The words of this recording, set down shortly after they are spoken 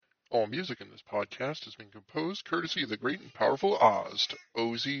All music in this podcast has been composed courtesy of the great and powerful Ozd,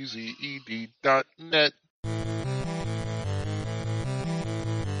 OZZED.net.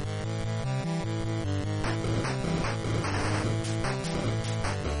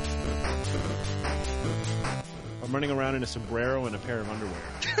 I'm running around in a sombrero and a pair of underwear.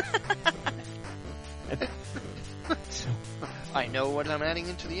 I know what I'm adding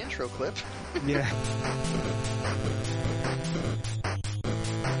into the intro clip. Yeah.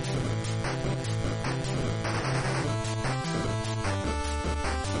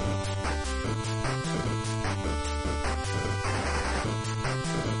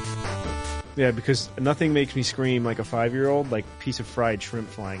 Yeah, because nothing makes me scream like a 5-year-old, like a piece of fried shrimp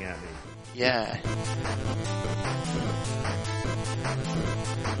flying at me. Yeah.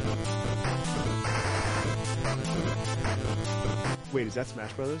 Wait, is that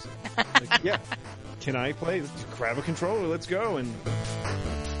Smash Brothers? Like, yeah. Can I play? Let's grab a controller, let's go. And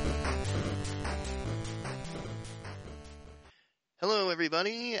Hello,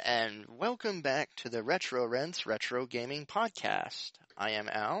 everybody, and welcome back to the Retro Rents Retro Gaming Podcast. I am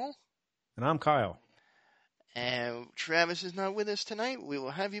Al. And I'm Kyle. And Travis is not with us tonight. We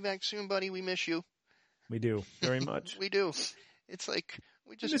will have you back soon, buddy. We miss you. We do, very much. We do. It's like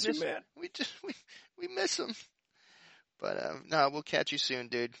we just miss you, man. We miss him. But no, we'll catch you soon,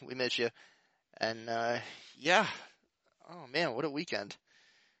 dude. We miss you. And yeah. Oh man, what a weekend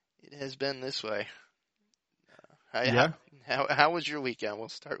it has been this way. Yeah. How was your weekend? We'll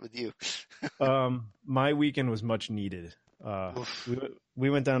start with you. My weekend was much needed. We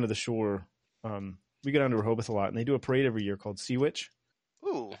went down to the shore. We go down to Rehoboth a lot, and they do a parade every year called Sea Witch.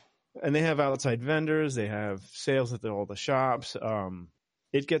 Ooh. And they have outside vendors. They have sales at all the shops.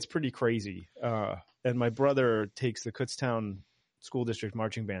 It gets pretty crazy. And my brother takes the Kutztown School District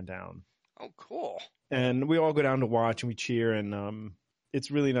marching band down. Oh, cool. And we all go down to watch, and we cheer, and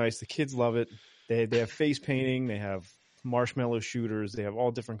it's really nice. The kids love it. They have face painting. They have marshmallow shooters. They have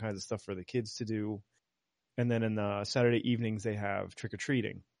all different kinds of stuff for the kids to do. And then in the Saturday evenings, they have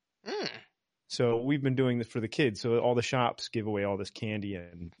trick-or-treating. Mm. So we've been doing this for the kids. So all the shops give away all this candy.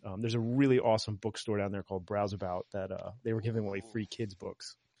 And there's a really awesome bookstore down there called Browse About that they were giving away free kids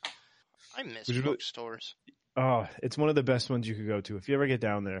books. I miss bookstores. Oh, it's one of the best ones you could go to if you ever get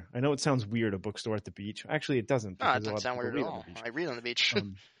down there. I know it sounds weird, a bookstore at the beach. Actually, it doesn't. No, it doesn't sound weird at all. I read on the beach.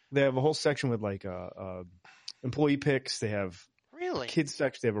 They have a whole section with like employee picks. They have really kids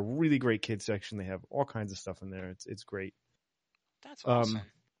section. They have a really great kids section. They have all kinds of stuff in there. It's great. That's awesome.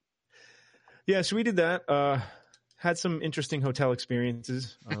 Yeah, so we did that. Had some interesting hotel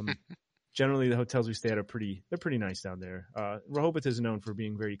experiences. Generally, the hotels we stay at they're pretty nice down there. Rehoboth is known for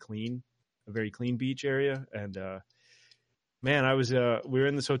being very clean, a very clean beach area. And man, we were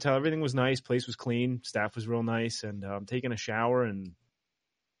in this hotel. Everything was nice. Place was clean. Staff was real nice. And I'm taking a shower and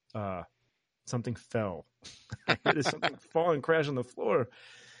something fell. I heard something fall and crash on the floor.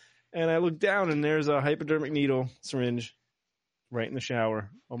 And I looked down and there's a hypodermic needle syringe right in the shower,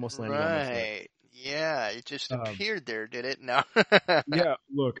 almost landed on my foot. Right. Yeah, it just appeared there, did it? No. Yeah,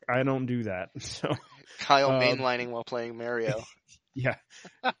 look, I don't do that. So Kyle mainlining while playing Mario. Yeah,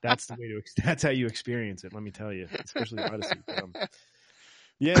 that's how you experience it. Let me tell you, especially Odyssey.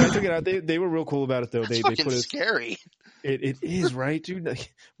 Yeah, I took it out. They were real cool about it though. That's They put it scary. It is, right, dude.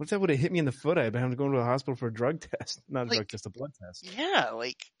 Like, what if that would have hit me in the foot? I'd have to go to the hospital for a drug test, not a drug test, a blood test. Yeah,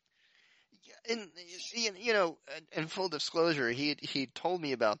 like. And you know, in full disclosure, he told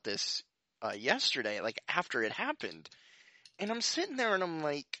me about this yesterday, like after it happened, and I'm sitting there and I'm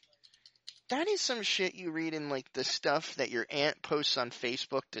like, that is some shit you read in like the stuff that your aunt posts on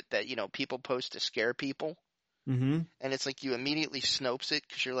Facebook that you know people post to scare people, mm-hmm. And it's like you immediately Snopes it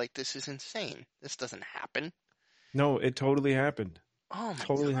because you're like, this is insane. This doesn't happen. No, it totally happened. Oh my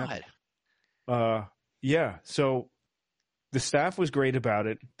totally God. Happened. Yeah. So. The staff was great about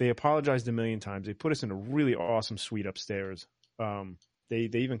it. They apologized a million times. They put us in a really awesome suite upstairs. They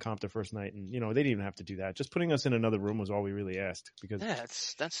even comped the first night, and you know they didn't even have to do that. Just putting us in another room was all we really asked. Because yeah,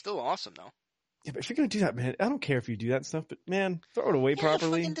 that's still awesome though. Yeah, but if you're gonna do that, man, I don't care if you do that stuff, but man, throw it away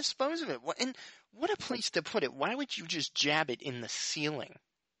properly. Fucking dispose of it. What a place to put it. Why would you just jab it in the ceiling?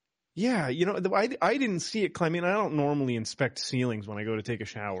 Yeah, you know, I didn't see it climbing. I don't normally inspect ceilings when I go to take a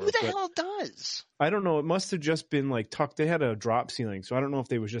shower. Who the hell does? I don't know. It must have just been like tucked. They had a drop ceiling, so I don't know if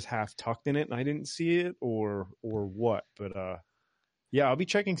they was just half tucked in it and I didn't see it or what. But yeah, I'll be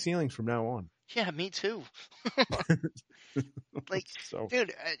checking ceilings from now on. Yeah, me too. Like, so.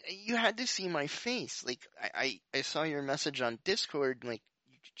 Dude, you had to see my face. Like, I saw your message on Discord. Like,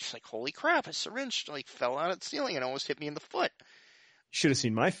 just like, holy crap, a syringe like fell out of the ceiling and almost hit me in the foot. should have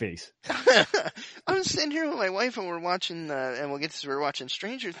seen my face. I'm sitting here with my wife and we're watching, and we're watching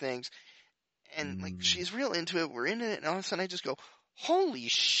Stranger Things, and like she's real into it. We're into it, and all of a sudden I just go, "Holy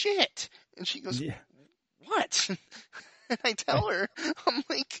shit!" And she goes, Yeah. "What?" And I tell her, I'm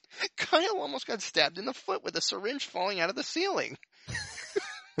like, Kyle almost got stabbed in the foot with a syringe falling out of the ceiling.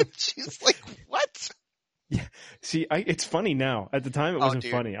 She's like, "What?" Yeah. See, it's funny now. At the time, it Oh, wasn't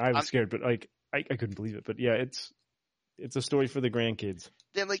dude, funny. I was I'm- scared, but like, I couldn't believe it. But yeah, it's a story for the grandkids.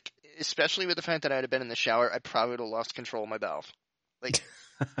 Then, like, especially with the fact that I had been in the shower, I probably would have lost control of my bowel. Like,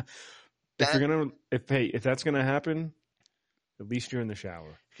 If that's gonna happen, at least you're in the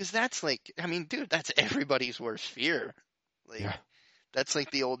shower. because that's like, I mean, dude, that's everybody's worst fear. Like, Yeah. that's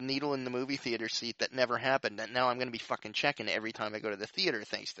like the old needle in the movie theater seat that never happened, and now I'm going to be fucking checking every time I go to the theater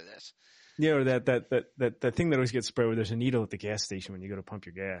thanks to this. Yeah, or that thing that always gets sprayed where there's a needle at the gas station when you go to pump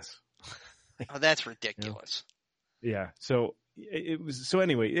your gas. Oh, that's ridiculous. Yeah. So it was. So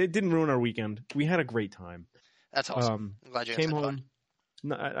anyway, it didn't ruin our weekend. We had a great time. That's awesome. I'm glad you Came had home. fun.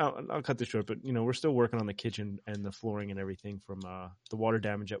 No, I'll cut this short, but we're still working on the kitchen and the flooring and everything from the water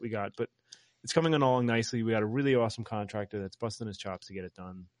damage that we got. But it's coming along nicely. We got a really awesome contractor that's busting his chops to get it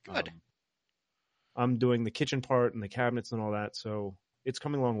done. Good. I'm doing the kitchen part and the cabinets and all that, so it's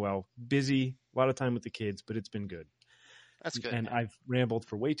coming along well. Busy, a lot of time with the kids, but it's been good. That's good. And I've rambled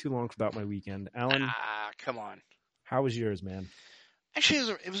for way too long about my weekend. Alan, Come on. how was yours, man?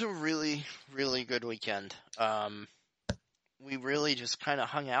 Actually, it was a really, really good weekend. We really just kind of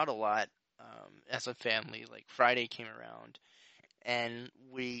hung out a lot as a family. Like, Friday came around, and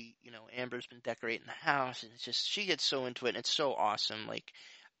Amber's been decorating the house, and it's just, she gets so into it, and it's so awesome. Like,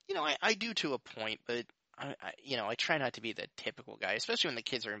 I do to a point, but I try not to be the typical guy, especially when the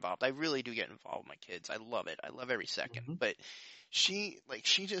kids are involved. I really do get involved with my kids. I love it. I love every second. Mm-hmm. But she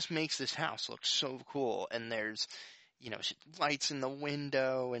just makes this house look so cool, and there's lights in the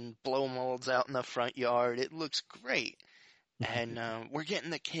window and blow molds out in the front yard. It looks great. And we're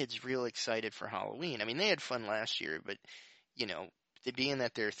getting the kids real excited for Halloween. I mean, they had fun last year, but being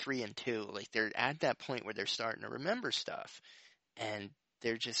that they're 3 and 2, like, they're at that point where they're starting to remember stuff, and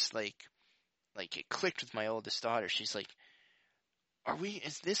they're just like it clicked with my oldest daughter. She's like,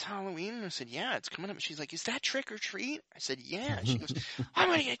 is this Halloween? And I said, yeah, it's coming up. She's like, is that trick or treat? I said, yeah. She goes, I'm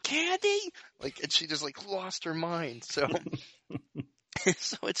gonna get candy. And she just lost her mind. So,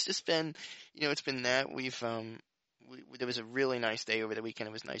 so it's just been, it's been that there was a really nice day over the weekend.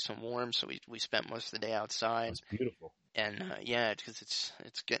 It was nice and warm, so we spent most of the day outside. It's beautiful. And yeah, because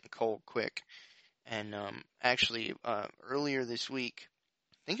it's getting cold quick. And actually, earlier this week,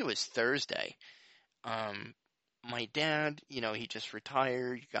 I think it was Thursday, my dad, he just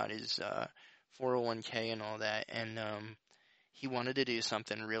retired, got his 401k and all that, and he wanted to do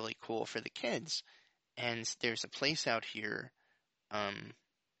something really cool for the kids. And there's a place out here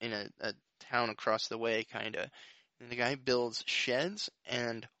in a town across the way, kind of, and the guy builds sheds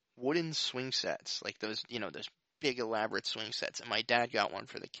and wooden swing sets, like those big elaborate swing sets, and my dad got one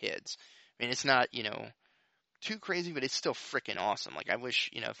for the kids. I mean, it's not, too crazy, but it's still freaking awesome. Like, I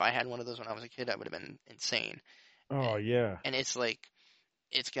wish, if I had one of those when I was a kid, I would have been insane. Oh, yeah. And it's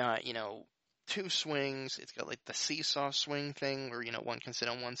it's got, 2 swings. It's got the seesaw swing thing where, one can sit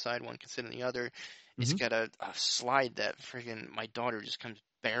on one side, one can sit on the other. Mm-hmm. It's got a slide that freaking my daughter just comes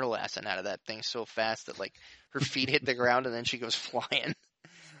barrel assing out of that thing so fast that her feet hit the ground and then she goes flying.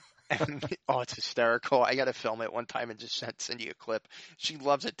 And, it's hysterical. I got to film it one time and just send you a clip. She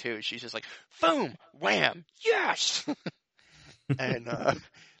loves it too. She's just like, boom, wham, yes! And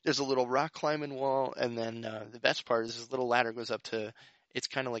there's a little rock climbing wall, and then the best part is this little ladder goes up to, it's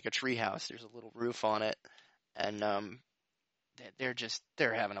kind of like a tree house. There's a little roof on it, and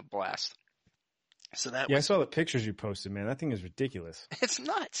they're having a blast. So I saw the pictures you posted, man. That thing is ridiculous. It's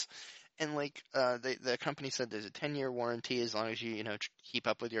nuts. And the company said there's a 10-year warranty as long as you keep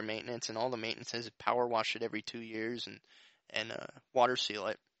up with your maintenance, and all the maintenance is power wash it every 2 years and water seal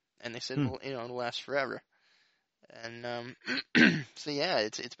it. And they said it'll last forever. And so yeah,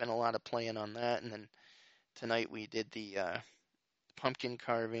 it's been a lot of playing on that. And then tonight we did the pumpkin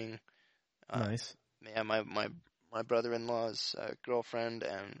carving. Nice. Yeah, my brother-in-law's girlfriend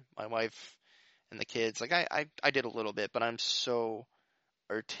and my wife and the kids. I did a little bit, but I'm so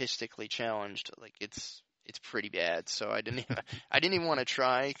artistically challenged, it's pretty bad, so I didn't even want to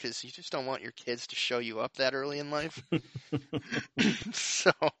try, because you just don't want your kids to show you up that early in life.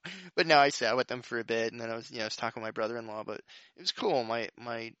 So, but now I sat with them for a bit, and then I was talking to my brother-in-law, but it was cool. My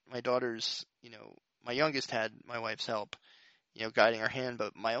daughter's, my youngest had my wife's help, guiding her hand,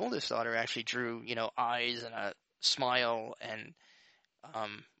 but my oldest daughter actually drew, eyes and a smile, and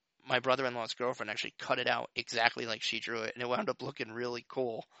my brother-in-law's girlfriend actually cut it out exactly like she drew it, and it wound up looking really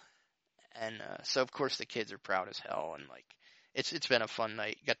cool. And so of course the kids are proud as hell, and like it's been a fun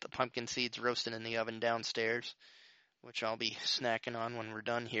night. Got the pumpkin seeds roasting in the oven downstairs, which I'll be snacking on when we're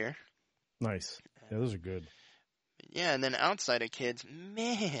done here. Nice. Yeah, those are good. Yeah, and then outside of kids,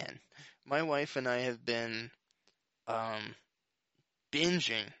 man, my wife and I have been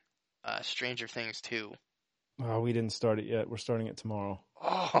binging Stranger Things 2. Oh, we didn't start it yet. We're starting it tomorrow.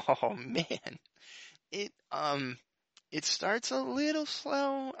 Oh man, it starts a little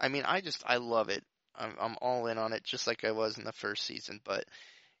slow. I mean, I love it. I'm all in on it, just like I was in the first season. But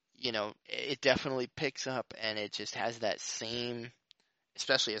you know, it definitely picks up, and it just has that same,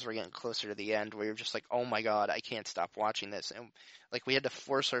 especially as we're getting closer to the end, where you're just like, oh my god, I can't stop watching this. And like we had to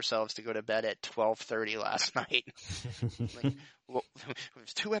force ourselves to go to bed at 12:30 last night. Like, well,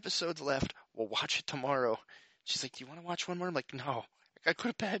 there's 2 episodes left. We'll watch it tomorrow. She's like, do you want to watch one more? I'm like, no, I go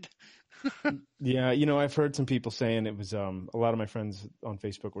to bed. Yeah, you know, I've heard some people saying it was a lot of my friends on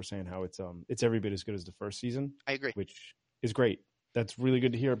Facebook were saying how it's every bit as good as the first season. I agree. Which is great. That's really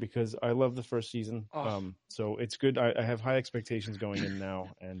good to hear because I love the first season. Oh. So it's good. I have high expectations going in now,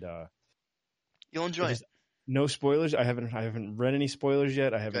 and You'll enjoy it. No spoilers. I haven't read any spoilers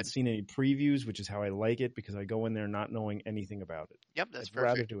yet. I haven't Good. seen any previews, which is how I like it because I go in there not knowing anything about it. Yep, that's I'd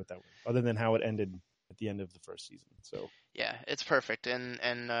rather perfect. do it that way, other than how it ended at the end of the first season. So Yeah, it's perfect. And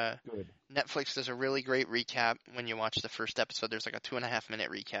good. Netflix does a really great recap when you watch the first episode. There's like a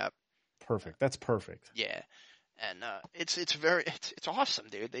 2.5-minute recap. Perfect. That's perfect. Yeah, and it's awesome,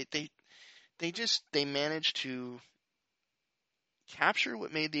 dude. They managed to capture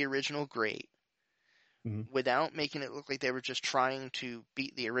what made the original great without making it look like they were just trying to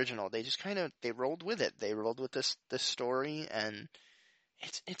beat the original. They just they rolled with it. They rolled with this story, and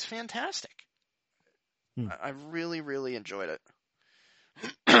it's fantastic. I really, really enjoyed it.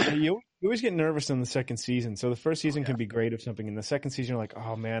 You always get nervous in the second season. So the first season can be great of something. In the second season, you're like,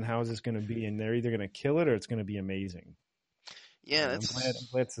 oh man, how is this going to be? And they're either going to kill it or it's going to be amazing. Yeah, I'm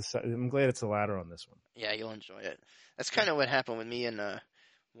glad it's the latter on this one. Yeah, you'll enjoy it. That's kind of what happened with me in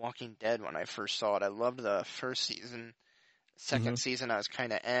Walking Dead when I first saw it. I loved the first season. Second season, I was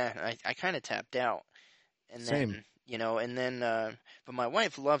kind of and I kind of tapped out. And Same. then, you know, and then, but my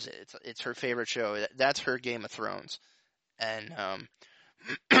wife loves it. It's her favorite show. That's her Game of Thrones. And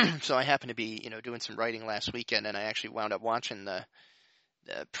so I happened to be, you know, doing some writing last weekend, and I actually wound up watching the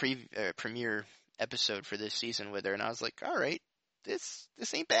premiere episode for this season with her, and I was like, all right, this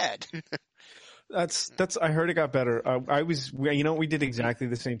ain't bad. That's. I heard it got better. We did exactly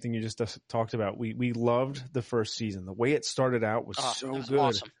the same thing you just talked about. We loved the first season. The way it started out was so good.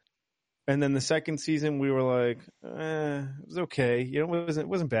 Awesome. And then the second season, we were like, it was okay. You know, it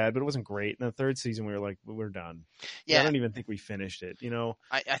wasn't bad, but it wasn't great. And the third season, we were like, we're done. Yeah. I don't even think we finished it. You know,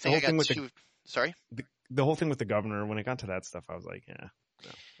 I think I got two. Sorry? The whole thing with the governor, when it got to that stuff, I was like, yeah, no,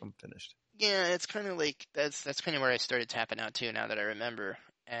 I'm finished. Yeah, it's kind of like, that's kind of where I started tapping out too, now that I remember.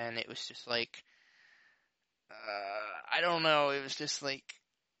 And it was just like, I don't know. It was just like,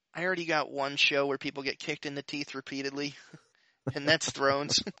 I already got one show where people get kicked in the teeth repeatedly, and that's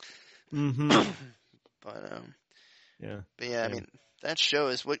Thrones. But yeah, I mean, that show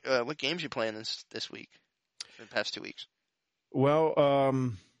is what games you playing this week, for the past 2 weeks? Well,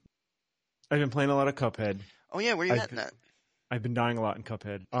 I've been playing a lot of Cuphead. Oh yeah, where you at in that? I've been dying a lot in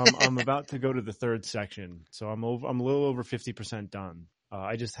Cuphead. I'm about to go to the third section, so I'm a little over 50% done.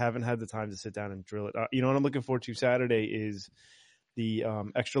 I just haven't had the time to sit down and drill it. You know what I'm looking forward to Saturday is the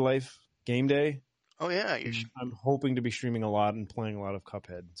Extra Life game day. Oh yeah, I'm hoping to be streaming a lot and playing a lot of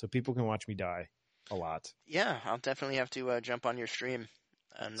Cuphead, so people can watch me die a lot. Yeah, I'll definitely have to jump on your stream.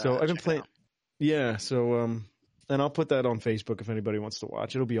 And, so I've been playing. Yeah, so and I'll put that on Facebook if anybody wants to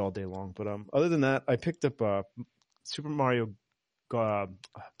watch. It'll be all day long. But other than that, I picked up Super Mario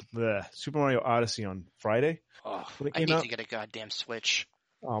Odyssey on Friday. Oh, I need to get a goddamn Switch.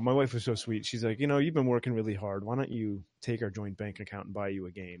 Oh, my wife was so sweet. She's like, you know, you've been working really hard. Why don't you take our joint bank account and buy you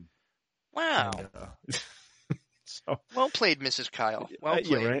a game? Wow. And, so well played, Mrs. Kyle. Well played.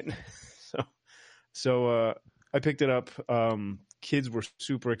 Yeah, right. So I picked it up. Kids were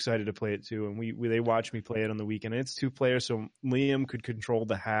super excited to play it too, and they watched me play it on the weekend. And it's 2 players, so Liam could control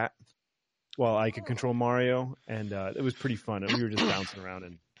the hat while I could control Mario, and it was pretty fun. And we were just bouncing around.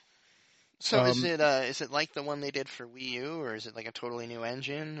 And so is it like the one they did for Wii U, or is it like a totally new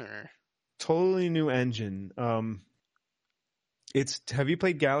engine, or? Totally new engine. Have you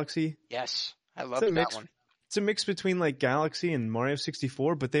played Galaxy? Yes, I love that one. It's a mix between like Galaxy and Mario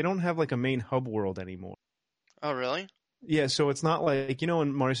 64, but they don't have like a main hub world anymore. Oh, really? Yeah, so it's not like,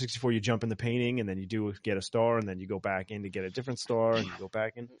 in Mario 64 you jump in the painting and then you get a star and then you go back in to get a different star and you go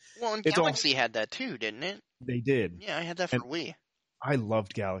back in. Well, and It's all Galaxy had that too, didn't it? they did. Yeah, I had that for And Wii. I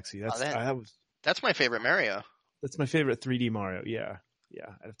loved Galaxy. Oh, That's my favorite Mario. that's my favorite 3D Mario. Yeah. Yeah,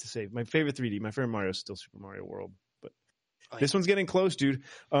 I have to say my favorite Mario is still Super Mario World. But this one's getting close, dude.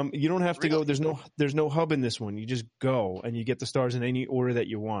 You don't have to go. There's no hub in this one. You just go and you get the stars in any order that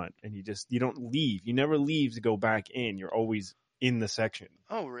you want, and you don't leave. You never leave to go back in. You're always in the section.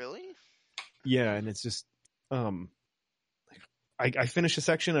 Oh, really? Yeah, and it's just I finish a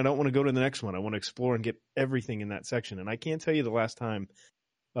section. I don't want to go to the next one. I want to explore and get everything in that section. And I can't tell you the last time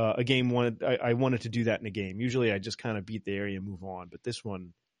a game I wanted to do that in a game. Usually I just kind of beat the area and move on. But this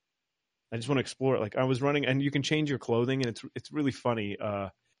one, I just want to explore it. Like I was running, and you can change your clothing, and it's really funny.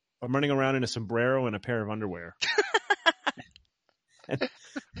 I'm running around in a sombrero and a pair of underwear.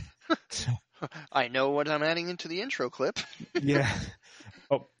 I know what I'm adding into the intro clip. Yeah.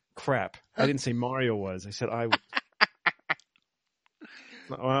 Oh, crap. I didn't say Mario was. I said I was.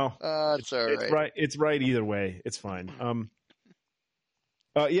 Well, it's all right. It's right either way. It's fine.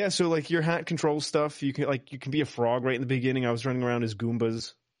 Yeah, so like your hat controls stuff, you can be a frog right in the beginning. I was running around as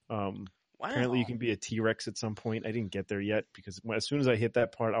Goombas. Wow. Apparently you can be a T-Rex at some point. I didn't get there yet because as soon as I hit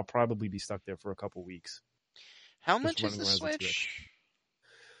that part, I'll probably be stuck there for a couple weeks. How much is the Switch?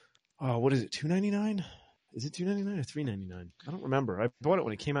 What is it? $2.99? Is it $2.99 or $3.99? I don't remember. I bought it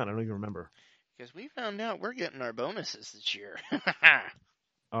when it came out. I don't even remember. Because we found out we're getting our bonuses this year.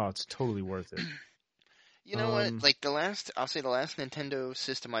 Oh, it's totally worth it. You know what? Like the last Nintendo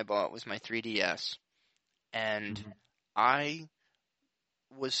system I bought was my 3DS, and I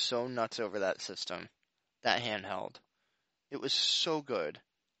was so nuts over that system, that handheld. It was so good.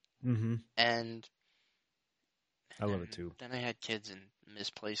 Mm-hmm. And I love it too. Then I had kids and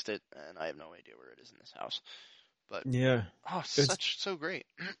misplaced it, and I have no idea where it is in this house. But yeah, so great.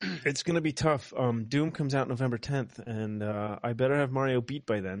 It's gonna be tough. Doom comes out November 10th, and I better have Mario beat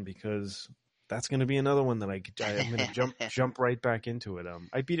by then because that's gonna be another one that I'm gonna jump right back into it.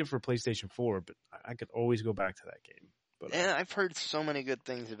 I beat it for PlayStation 4, but I could always go back to that game. But yeah, I've heard so many good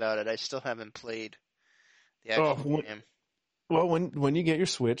things about it. I still haven't played the actual game. Well, when you get your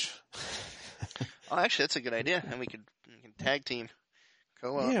Switch. Oh, actually, that's a good idea, and we can tag team.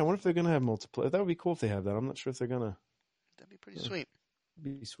 Co-op. Yeah, I wonder if they're gonna have multiplayer. That would be cool if they have that. I'm not sure if they're gonna. That'd be pretty sweet.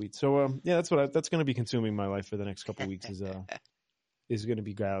 Be sweet. So yeah, that's gonna be consuming my life for the next couple of weeks. Is gonna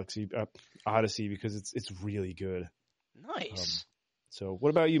be Galaxy Odyssey because it's really good. Nice. So what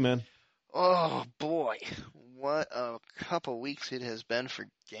about you, man? Oh boy, what a couple weeks it has been for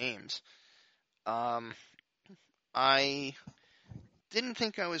games. I didn't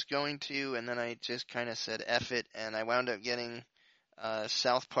think I was going to, and then I just kind of said F it, and I wound up getting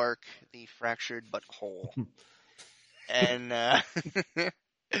South Park: The Fractured But Whole. And I love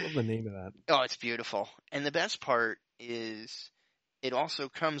the name of that. Oh, it's beautiful. And the best part is it also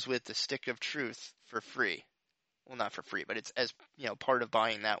comes with the Stick of Truth for free. Well, not for free, but it's as part of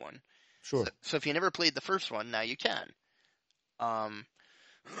buying that one. Sure. So if you never played the first one, now you can. I've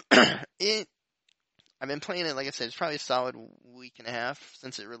been playing it, like I said, it's probably a solid week and a half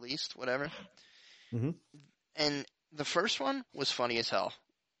since it released, whatever. Mm-hmm. And the first one was funny as hell.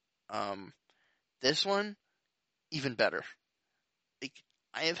 This one, even better. Like,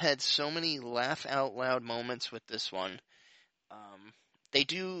 I have had so many laugh out loud moments with this one.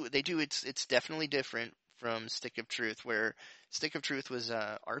 It's definitely different from Stick of Truth, where Stick of Truth was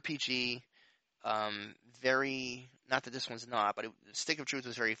RPG, very, not that this one's not, but Stick of Truth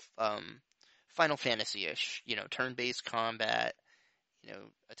was very Final Fantasy-ish, turn-based combat,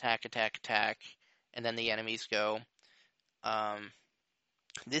 attack, and then the enemies go.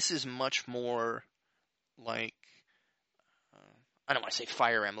 This is much more like, I don't want to say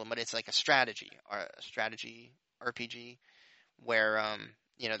Fire Emblem, but it's like a strategy RPG, where,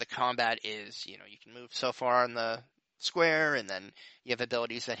 the combat is, you can move so far on the square, and then you have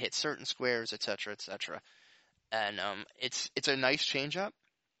abilities that hit certain squares, etc., etc. And it's a nice change-up.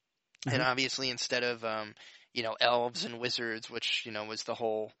 Mm-hmm. And obviously, instead of elves and wizards, which was the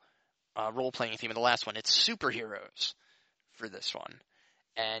whole role-playing theme of the last one, it's superheroes for this one.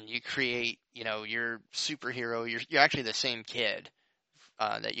 And you create, your superhero. You're actually the same kid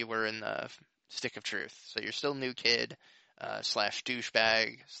that you were in the Stick of Truth. So you're still new kid /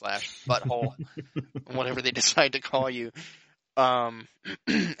 douchebag / butthole, whatever they decide to call you. And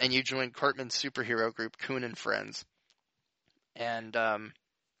you join Cartman's superhero group, Coon and Friends. And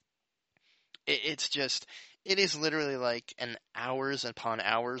it is literally like an hours upon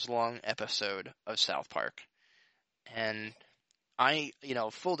hours long episode of South Park. And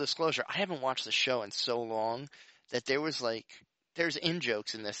full disclosure, I haven't watched the show in so long, that there's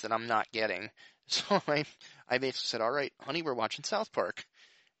in-jokes in this that I'm not getting. So I basically said, all right, honey, we're watching South Park.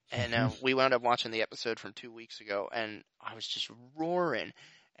 And we wound up watching the episode from 2 weeks ago, and I was just roaring.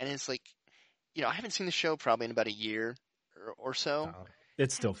 And it's like, I haven't seen the show probably in about a year or so. Oh,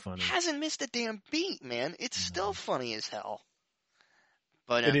 it's still funny. Hasn't missed a damn beat, man. It's still funny as hell.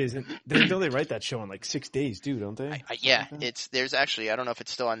 But it is. Don't they write that show in like 6 days, too, don't they? Yeah, there's actually, I don't know if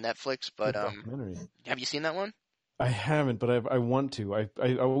it's still on Netflix, but documentary. Have you seen that one? I haven't, but I want to.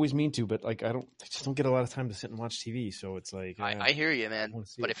 I always mean to, but like I just don't get a lot of time to sit and watch TV. So it's like I hear you, man.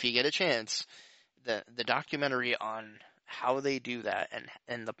 But if you get a chance, the documentary on how they do that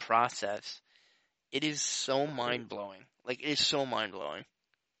and the process, it is so mind blowing. Like, it is so mind blowing.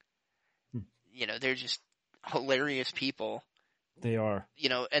 They're just hilarious people. They are.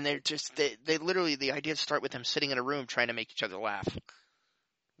 And they're just they literally, the ideas start with them sitting in a room trying to make each other laugh.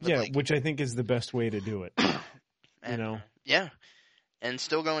 But which I think is the best way to do it. Yeah, and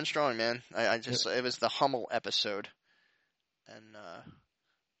still going strong, man. It was the Hummel episode, and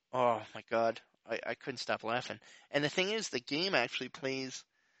oh my god, I couldn't stop laughing. And the thing is, the game actually plays.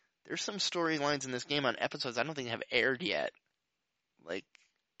 There's some storylines in this game on episodes I don't think have aired yet, like,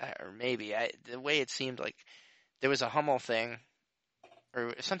 or maybe the way it seemed like there was a Hummel thing,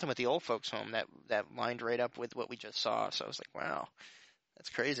 or something with the old folks home that lined right up with what we just saw. So I was like, wow, that's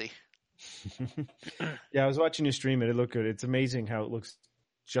crazy. Yeah, I was watching you stream it. It looked good. It's amazing how it looks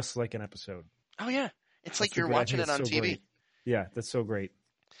just like an episode. Oh yeah, it's like you're watching it on TV. Great. Yeah, that's so great.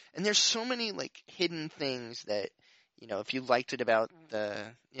 And there's so many like hidden things that if you liked it about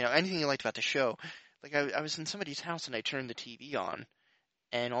anything you liked about the show. Like I was in somebody's house and I turned the TV on,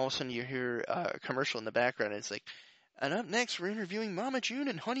 and all of a sudden you hear a commercial in the background. And it's like, and up next we're interviewing Mama June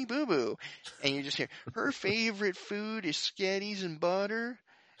and Honey Boo Boo, and you just hear her favorite food is sketties and butter.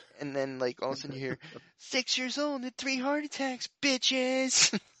 And then, like, all of a sudden you hear, 6 years old and 3 heart attacks,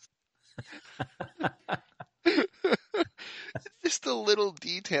 bitches! Just the little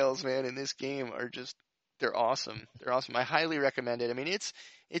details, man, in this game are just, they're awesome. They're awesome. I highly recommend it. I mean, it's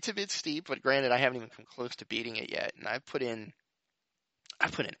a bit steep, but granted, I haven't even come close to beating it yet. And I've put in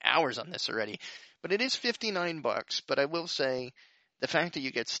hours on this already. But it is $59, but I will say, the fact that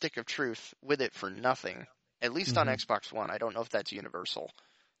you get Stick of Truth with it for nothing, at least on Xbox One, I don't know if that's universal.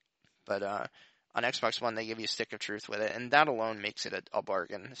 But on Xbox One, they give you Stick of Truth with it, and that alone makes it a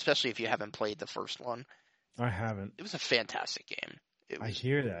bargain, especially if you haven't played the first one. I haven't. It was a fantastic game. I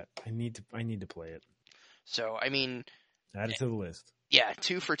hear that. I need to play it. So, I mean... Add it to the list. Yeah,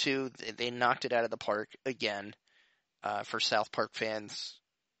 2 for 2. They knocked it out of the park again for South Park fans.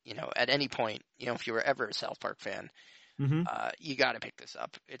 At any point, if you were ever a South Park fan, you got to pick this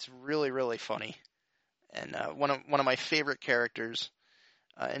up. It's really, really funny. And one of my favorite characters...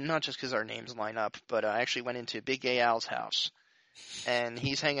 and not just because our names line up, but I actually went into Big Gay Al's house, and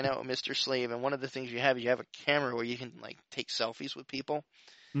he's hanging out with Mr. Slave, and one of the things you have a camera where you can, like, take selfies with people,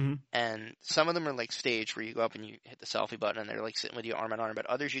 and some of them are, like, staged, where you go up and you hit the selfie button, and they're, like, sitting with you arm in arm, but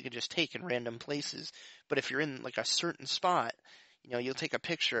others you can just take in random places. But if you're in, like, a certain spot, you'll take a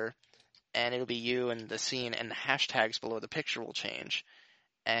picture, and it'll be you and the scene, and the hashtags below the picture will change.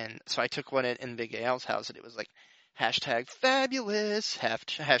 And so I took one in Big Gay Al's house, and it was, like, hashtag fabulous,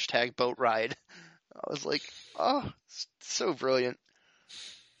 hashtag boat ride. I was like, oh, so brilliant.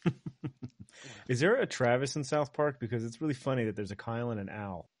 Is there a Travis in South Park? Because it's really funny that there's a Kyle and an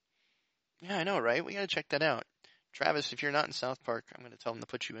Al. Yeah, I know, right? We gotta check that out. Travis, if you're not in South Park, I'm gonna tell them to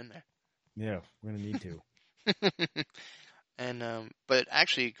put you in there. Yeah, we're gonna need to. And but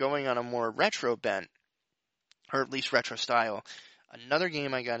actually, going on a more retro bent, or at least retro style, another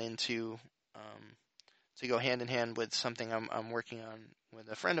game I got into to go hand in hand with something I'm working on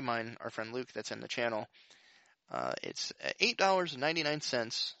with a friend of mine, our friend Luke, that's in the channel. It's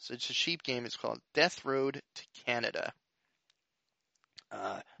 $8.99, so it's a cheap game. It's called Death Road to Canada.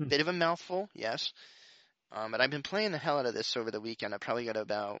 Bit of a mouthful, yes. But I've been playing the hell out of this over the weekend. I probably got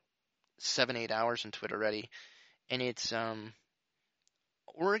about 7-8 hours into it already. And it's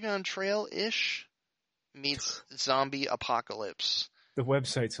Oregon Trail-ish meets zombie apocalypse. The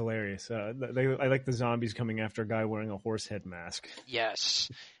website's hilarious. I like the zombies coming after a guy wearing a horse head mask. Yes.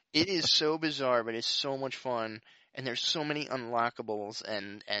 It is so bizarre, but it's so much fun. And there's so many unlockables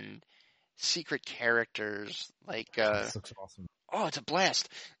and secret characters. Like, This looks awesome. Oh, it's a blast.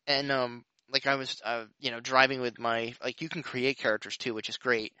 And, like I was, driving with you can create characters too, which is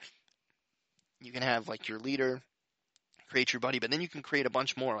great. You can have, like, your leader, create your buddy, but then you can create a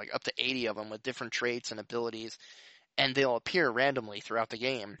bunch more, like up to 80 of them with different traits and abilities. And they'll appear randomly throughout the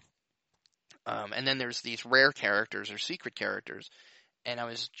game. And then there's these rare characters or secret characters. And I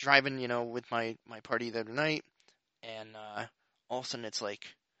was driving, with my party the other night. and all of a sudden it's like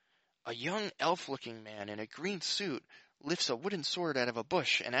a young elf-looking man in a green suit lifts a wooden sword out of a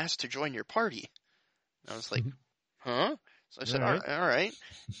bush and asks to join your party. And I was like, huh? So I said, all right.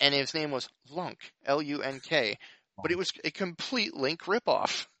 And his name was Lunk, Lunk, but it was a complete Link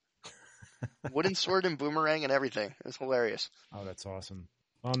ripoff. Wooden sword and boomerang and everything. It was hilarious. Oh, that's awesome.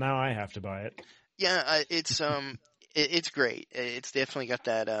 Well, now I have to buy it. Yeah, it's great. It's definitely got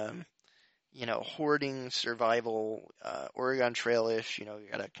that hoarding survival, Oregon Trail-ish. You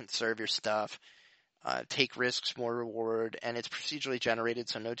gotta conserve your stuff, take risks, more reward, and it's procedurally generated,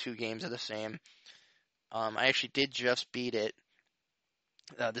 so no two games are the same. I actually did just beat it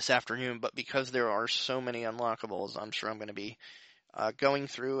this afternoon, but because there are so many unlockables, I'm sure I'm going to be going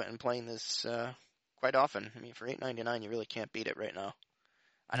through and playing this quite often. I mean, for $8.99, you really can't beat it right now.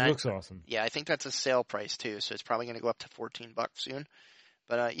 And it looks awesome. Yeah, I think that's a sale price too, so it's probably going to go up to $14 soon.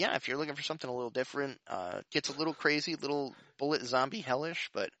 But yeah, if you're looking for something a little different, gets a little crazy, little bullet zombie hellish,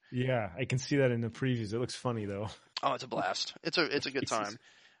 but yeah, I can see that in the previews. It looks funny though. Oh, it's a blast. It's a good time.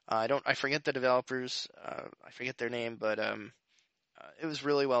 I forget the developers. I forget their name, but it was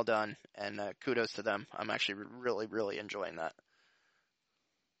really well done, and kudos to them. I'm actually really, really enjoying that.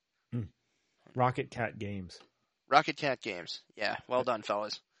 Rocket Cat Games. Rocket Cat Games. Yeah, well done,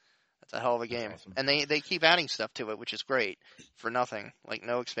 fellas. That's a hell of a game. Awesome. And they keep adding stuff to it, which is great for nothing. Like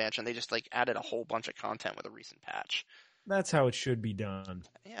no expansion. They just added a whole bunch of content with a recent patch. That's how it should be done.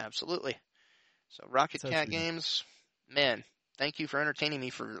 Yeah, absolutely. So Rocket Cat Games, man, thank you for entertaining me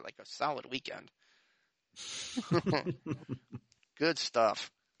for a solid weekend. Good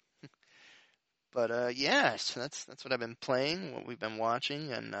stuff. But yes, that's what I've been playing, what we've been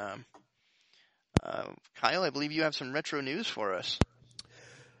watching, and Kyle, I believe you have some retro news for us.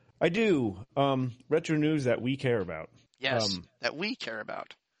 I do. Retro news that we care about. Yes, that we care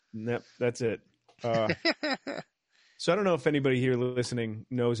about. Yep, that's it. So I don't know if anybody here listening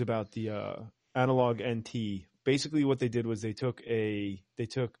knows about the Analog NT. Basically what they did was they took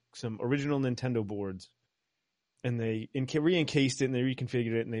some original Nintendo boards and they re-encased it and they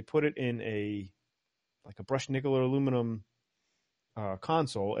reconfigured it and they put it in a brushed nickel or aluminum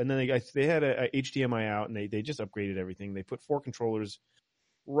console, and then they had a HDMI out and they just upgraded everything. They put 4 controllers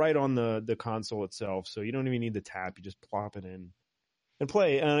right on the console itself, so you don't even need the tap. You just plop it in and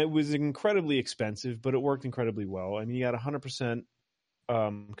play. And it was incredibly expensive, but it worked incredibly well. I mean, you got 100%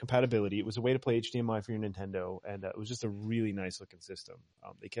 compatibility. It was a way to play HDMI for your Nintendo, and it was just a really nice looking system.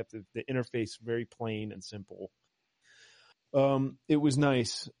 They kept the interface very plain and simple. It was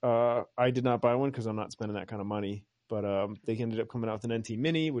nice. I did not buy one because I'm not spending that kind of money, but they ended up coming out with an NT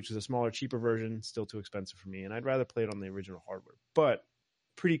Mini, which is a smaller, cheaper version, still too expensive for me, and I'd rather play it on the original hardware. But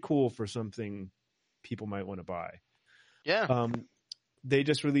pretty cool for something people might want to buy. Yeah. They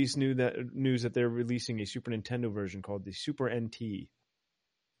just released news that they're releasing a Super Nintendo version called the Super NT,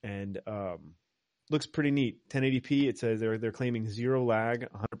 and looks pretty neat. 1080p. It says they're claiming 0 lag,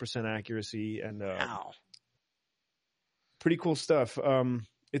 100% accuracy, and wow. Pretty cool stuff.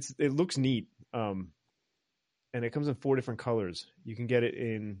 It looks neat. And it comes in 4 different colors. You can get it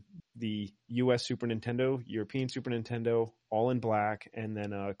in the US Super Nintendo, European Super Nintendo, all in black, and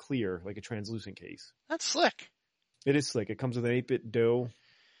then clear, like a translucent case. That's slick. It is slick. It comes with an 8-bit dough.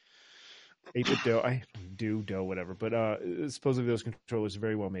 8-bit dough, whatever. But supposedly those controllers are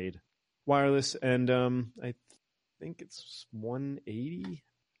very well made. Wireless, and I think it's 180.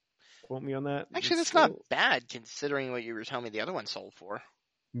 Quote me on that. Actually, that's not bad considering what you were telling me the other one sold for.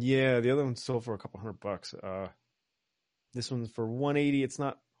 Yeah, the other one sold for a couple $100. This one's for 180. It's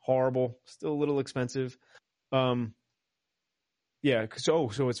not horrible. Still a little expensive. Yeah. So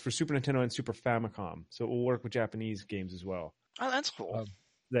it's for Super Nintendo and Super Famicom. So it will work with Japanese games as well. Oh, that's cool.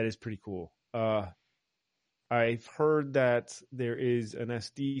 That is pretty cool. I've heard that there is an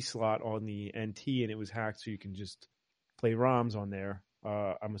SD slot on the NT and it was hacked, so you can just play ROMs on there.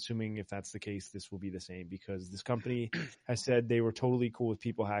 I'm assuming if that's the case, this will be the same because this company has said they were totally cool with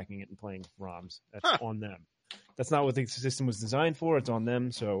people hacking it and playing ROMs. That's on them. That's not what the system was designed for. It's on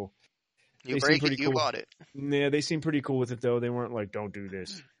them. So you break it, you bought it. Yeah, they seem pretty cool with it though. They weren't like, "Don't do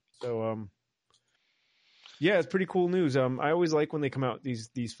this." So yeah, it's pretty cool news. I always like when they come out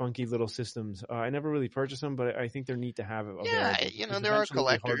these funky little systems. I never really purchased them, but I think they're neat to have available. Yeah, there are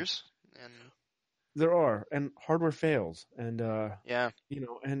collectors. There are, and hardware fails, and yeah,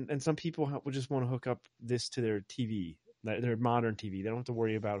 and some people will just want to hook up this to their TV, their modern TV. They don't have to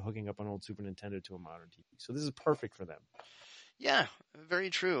worry about hooking up an old Super Nintendo to a modern TV. So this is perfect for them. Yeah, very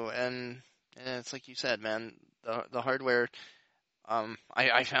true, and it's like you said, man. The hardware.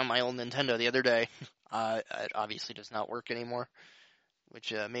 I found my old Nintendo the other day. It obviously does not work anymore,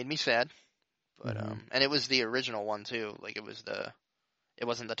 which made me sad. But and it was the original one too. Like it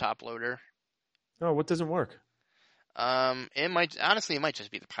wasn't the top loader. Oh, what doesn't work? It might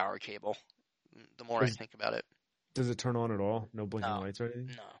just be the power cable. The more I think about it. Does it turn on at all? No blinking lights or anything?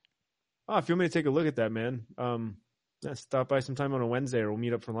 No. Oh, if you want me to take a look at that, man, stop by sometime on a Wednesday, or we'll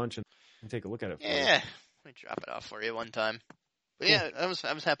meet up for lunch and take a look at it. Yeah, let me drop it off for you one time. But cool. Yeah, I was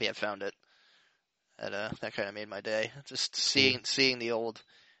happy I found it. That kind of made my day. Just seeing the old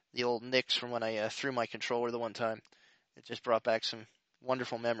nicks from when I threw my controller the one time. It just brought back some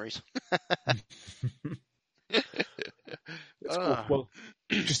wonderful memories. That's cool. Well,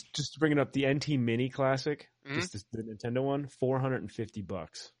 just to bring it up, the NT Mini Classic, just the Nintendo one,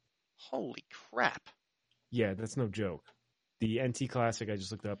 $450. Holy crap! Yeah, that's no joke. The NT Classic, I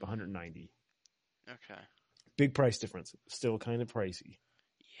just looked it up, $190. Okay. Big price difference. Still kind of pricey.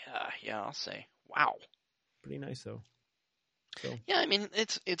 Yeah, I'll say. Wow. Pretty nice though. So. Yeah, I mean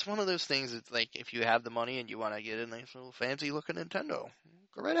it's one of those things. It's like if you have the money and you want to get a nice little fancy looking Nintendo,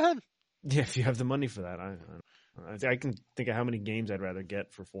 go right ahead. Yeah, if you have the money for that, I can think of how many games I'd rather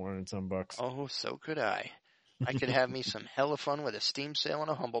get for $400 bucks. Oh, so could I. I could have me some hella fun with a Steam sale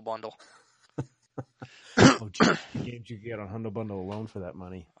and a Humble Bundle. Oh, geez, games you get on Humble Bundle alone for that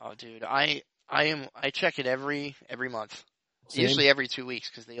money. Oh, dude, I check it every month. Same. Usually every 2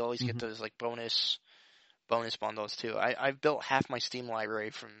 weeks because they always get those like bonus bundles too. I've built half my Steam library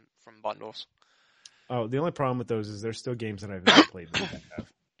from bundles. Oh, the only problem with those is there's still games that I've never played that I have.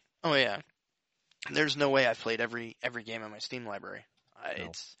 Oh yeah, there's no way I've played every game in my Steam library. No.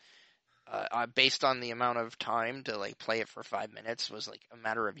 It's based on the amount of time to like play it for 5 minutes was like a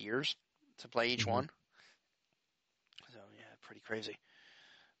matter of years to play each one. So yeah, pretty crazy.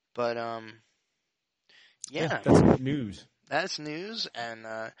 But yeah, that's news. That's news, and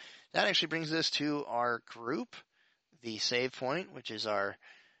that actually brings us to our group, the Save Point, which is our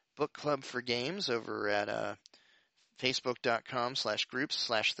book club for games over at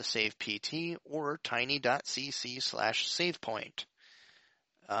facebook.com/groups/thesavegt or tiny.cc/savepoint.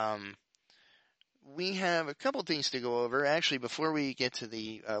 We have a couple things to go over. Actually, before we get to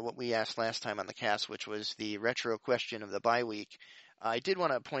the what we asked last time on the cast, which was the retro question of the bye week, I did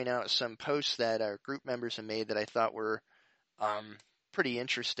want to point out some posts that our group members have made that I thought were pretty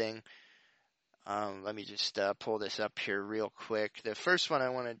interesting. Let me just pull this up here real quick. The first one I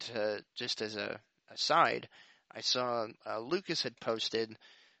wanted to, just as a aside, I saw Lucas had posted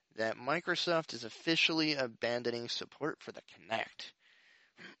that Microsoft is officially abandoning support for the Kinect.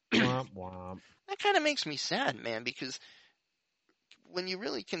 Womp womp. That kind of makes me sad, man, because when you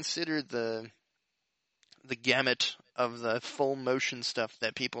really consider the gamut of the full motion stuff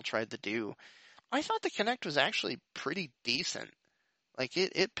that people tried to do, I thought the Kinect was actually pretty decent. Like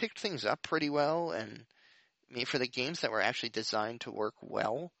it picked things up pretty well, and I mean for the games that were actually designed to work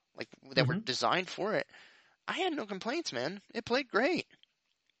well, like that were designed for it, I had no complaints, man. It played great.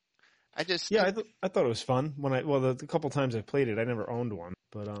 I thought it was fun the couple times I played it. I never owned one,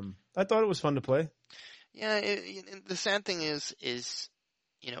 but I thought it was fun to play. Yeah, the sad thing is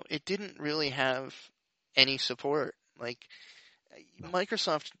it didn't really have any support. Like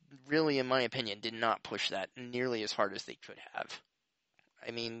Microsoft really, in my opinion, did not push that nearly as hard as they could have.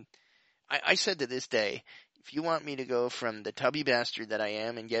 I mean, I said to this day, if you want me to go from the tubby bastard that I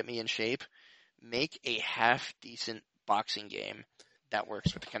am and get me in shape, make a half decent boxing game that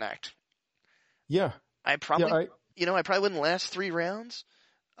works with the Kinect. Yeah. I probably wouldn't last 3 rounds,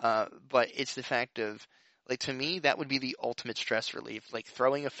 but it's the fact of, like, to me, that would be the ultimate stress relief, like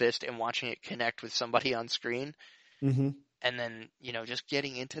throwing a fist and watching it connect with somebody on screen. Mm-hmm. And then, just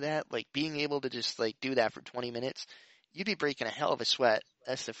getting into that, like being able to just like do that for 20 minutes, you'd be breaking a hell of a sweat.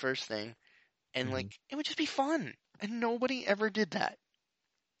 That's the first thing. And like, it would just be fun. And nobody ever did that.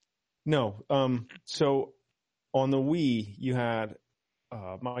 No. So on the Wii, you had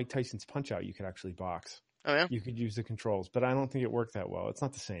Mike Tyson's Punch-Out. You could actually box. Oh yeah? You could use the controls, but I don't think it worked that well. It's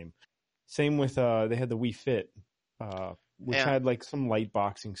not the same. Same with, they had the Wii Fit, which had like some light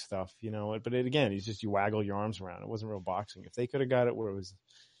boxing stuff, but it's just you waggle your arms around. It wasn't real boxing. If they could have got it where it was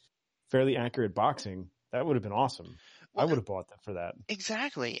fairly accurate boxing, that would have been awesome. Well, I would have bought that for that.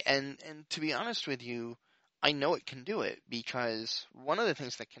 Exactly. And to be honest with you, I know it can do it because one of the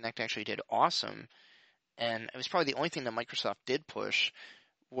things that Kinect actually did awesome, and it was probably the only thing that Microsoft did push,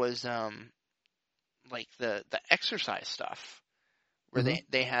 was like the exercise stuff. Where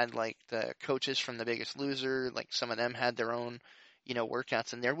they had like the coaches from The Biggest Loser, like some of them had their own,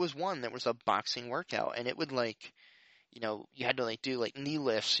 workouts, and there was one that was a boxing workout, and it would like, you had to like do like knee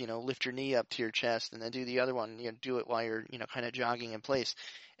lifts, lift your knee up to your chest, and then do the other one, do it while you're, kind of jogging in place.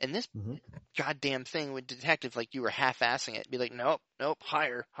 And this goddamn thing would detect if like you were half-assing it, be like, nope,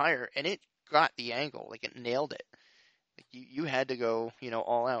 higher, and it got the angle. Like, it nailed it. Like, you had to go,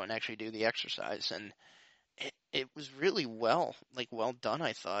 all out and actually do the exercise. And it was really well done,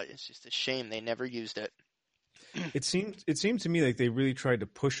 I thought. It's just a shame they never used it. It seemed to me like they really tried to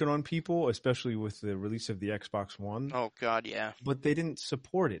push it on people, especially with the release of the Xbox One. Oh, God, yeah. But they didn't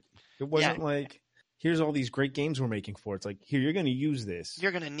support it. It wasn't like, here's all these great games we're making for it. It's like, here, you're going to use this.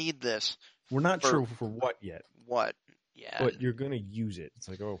 You're going to need this. We're not sure for what yet. What? Yeah. But you're going to use it. It's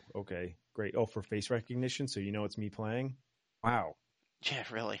like, oh, okay, great. Oh, for face recognition, so you know it's me playing? Wow. Yeah,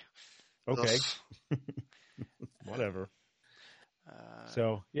 really. Okay. Whatever.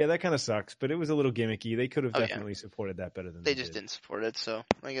 So, yeah, that kind of sucks, but it was a little gimmicky. They could have definitely supported that better than they just didn't support it, so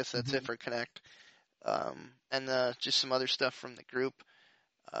I guess that's it for Connect. And just some other stuff from the group.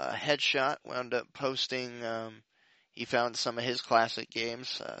 Headshot wound up posting, he found some of his classic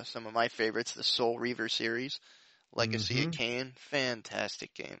games, some of my favorites, the Soul Reaver series, Legacy of Kain.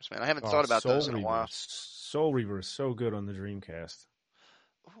 Fantastic games, man. I haven't thought about those in a while. Soul Reaver is so good on the Dreamcast.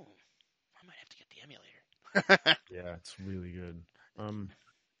 Ooh, I might have to get the emulator. Yeah, it's really good.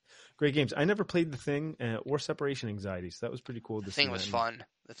 Great games. I never played The Thing or Separation Anxiety, so that was pretty cool. The Thing was fun.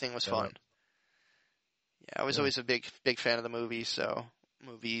 The Thing was fun. Yeah, I was always a big fan of the movies.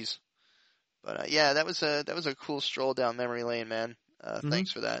 But yeah, that was a cool stroll down memory lane, man.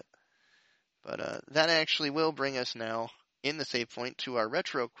 Thanks for that. But that actually will bring us now in the save point to our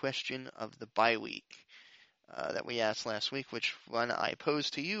retro question of the bye week that we asked last week, which one I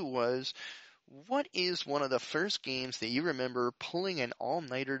posed to you was, what is one of the first games that you remember pulling an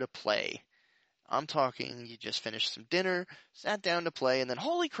all-nighter to play? I'm talking you just finished some dinner, sat down to play, and then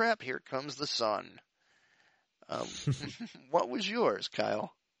holy crap, here comes the sun. What was yours,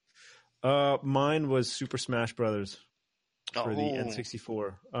 Kyle? Mine was Super Smash Brothers for the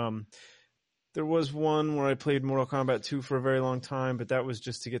N64. There was one where I played Mortal Kombat 2 for a very long time, but that was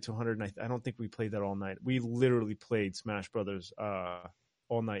just to get to 100. And I don't think we played that all night. We literally played Smash Brothers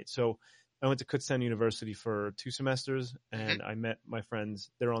all night. So I went to Kutztown University for 2 semesters, and I met my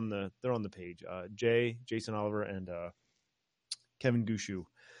friends. They're on the page. Jason Oliver, and Kevin Gushu.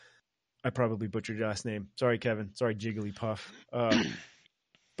 I probably butchered your last name. Sorry, Kevin. Sorry, Jigglypuff.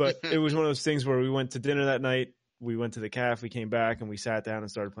 But it was one of those things where we went to dinner that night. We went to the cafe. We came back, and we sat down and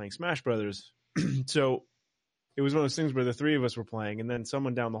started playing Smash Brothers. So it was one of those things where the 3 of us were playing, and then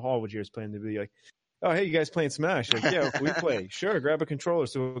someone down the hall would hear us playing. They'd be like, "Oh, hey, you guys playing Smash?" Like, yeah, we play. Sure, grab a controller.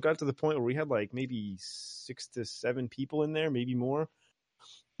 So it got to the point where we had like maybe 6 to 7 people in there, maybe more.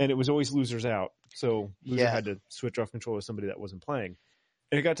 And it was always losers out. So loser had to switch off controller to somebody that wasn't playing.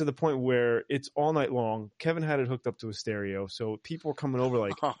 And it got to the point where it's all night long. Kevin had it hooked up to a stereo. So people were coming over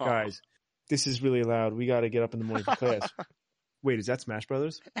like, guys, this is really loud. We got to get up in the morning for class. Wait, is that Smash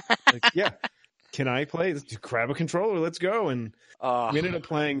Brothers? Like, yeah. Can I play? Let's grab a controller. Let's go. And we ended up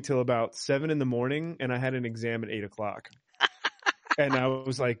playing till about 7 in the morning, and I had an exam at 8 o'clock. And I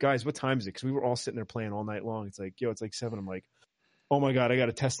was like, guys, what time is it? Because we were all sitting there playing all night long. It's like, it's like 7. I'm like, oh my God, I got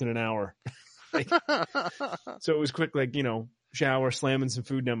a test in an hour. So it was quick, like, shower, slamming some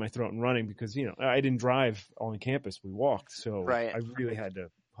food down my throat and running because, I didn't drive on campus. We walked. So I really had to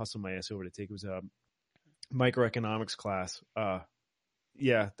hustle my ass over to take. It was a microeconomics class.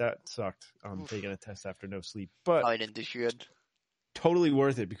 Yeah, that sucked. Taking a test after no sleep, but I didn't do good. Totally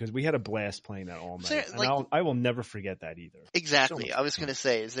worth it because we had a blast playing that all night. And I will never forget that either. Exactly. So I was going to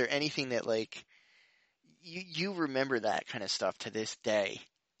say, is there anything that like you remember that kind of stuff to this day?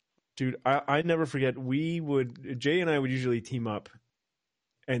 Dude, I never forget. Jay and I would usually team up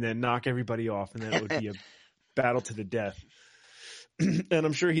and then knock everybody off, and then it would be a battle to the death. And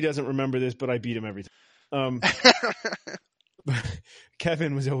I'm sure he doesn't remember this, but I beat him every time.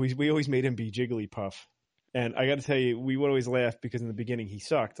 Kevin we always made him be Jigglypuff. And I got to tell you, we would always laugh because in the beginning he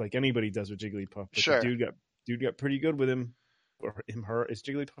sucked like anybody does with Jigglypuff. But sure. The dude got pretty good with him. Or him, her. Is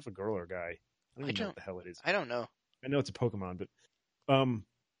Jigglypuff a girl or a guy? I don't know what the hell it is. I don't know. I know it's a Pokemon, but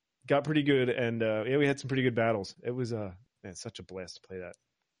got pretty good. And we had some pretty good battles. It was such a blast to play that.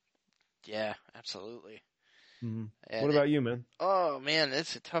 Yeah, absolutely. Mm-hmm. What about you, man? Oh man,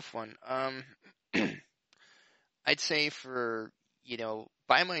 it's a tough one. I'd say for,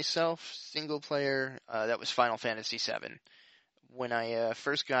 by myself, single player, that was Final Fantasy VII. When I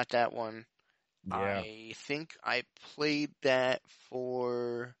first got that one, I think I played that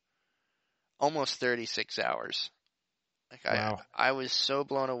for almost 36 hours. Like wow. I was so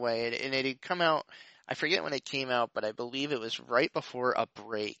blown away. And it had come out, I forget when it came out, but I believe it was right before a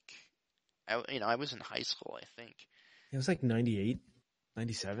break. I was in high school, I think. It was like 98,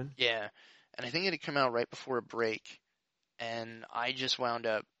 97? Yeah. And I think it had come out right before a break, and I just wound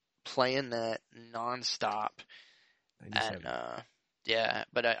up playing that nonstop. 97. And Yeah,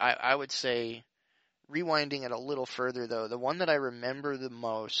 but I would say, rewinding it a little further though, the one that I remember the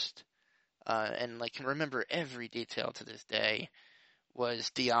most, and like can remember every detail to this day, was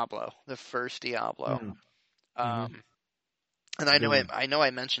Diablo, the first Diablo. Mm-hmm. And I know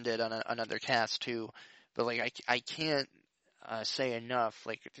I mentioned it on another cast too, but like I can't say enough.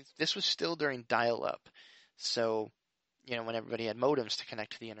 Like this was still during dial-up, so when everybody had modems to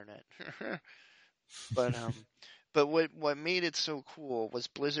connect to the internet. But but what made it so cool was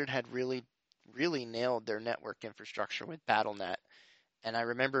Blizzard had really nailed their network infrastructure with BattleNet. And I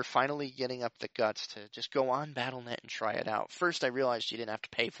remember finally getting up the guts to just go on BattleNet and try it out. First, I realized you didn't have to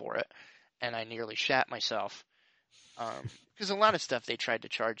pay for it, and I nearly shat myself. Because a lot of stuff they tried to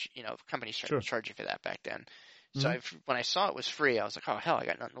charge, companies tried to charge you for that back then. So when I saw it was free, I was like, oh hell, I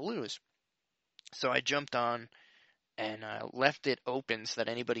got nothing to lose. So I jumped on and left it open so that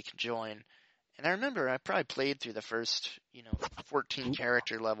anybody could join. And I remember I probably played through the first, 14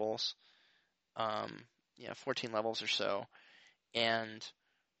 character levels, 14 levels or so. And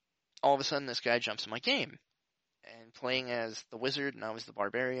all of a sudden this guy jumps in my game. And playing as the wizard and I was the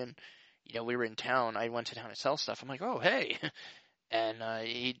barbarian, we were in town. I went to town to sell stuff. I'm like, oh, hey. And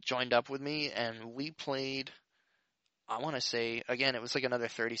he joined up with me and we played, I want to say, again, it was like another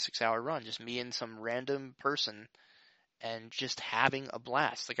 36-hour run, just me and some random person and just having a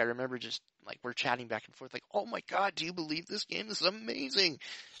blast. Like I remember just like we're chatting back and forth like, oh my God, do you believe this game? This is amazing.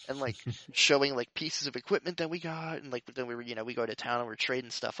 And like showing like pieces of equipment that we got. And like then we were, we go to town and we're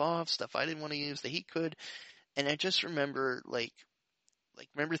trading stuff off, stuff I didn't want to use that he could. And I just remember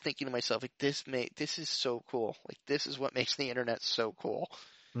remember thinking to myself, like this is so cool. Like this is what makes the internet so cool.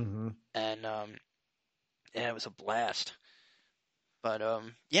 Mm-hmm. And yeah, it was a blast. But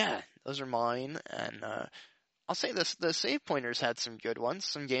yeah, those are mine. And I'll say this: the Save Pointers had some good ones.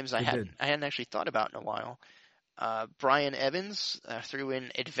 Some games I hadn't actually thought about in a while. Brian Evans threw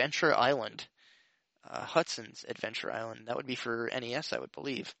in Adventure Island, Hudson's Adventure Island. That would be for NES, I would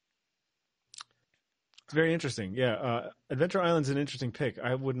believe. It's very interesting. Yeah, Adventure Island's an interesting pick.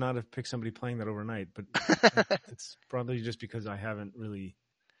 I would not have picked somebody playing that overnight, but it's probably just because I haven't really.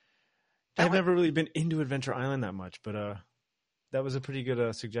 I've never really been into Adventure Island that much, but that was a pretty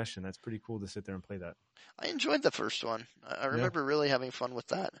good suggestion. That's pretty cool to sit there and play that. I enjoyed the first one. I remember really having fun with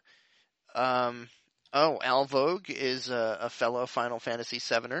that. Al Vogue is a fellow Final Fantasy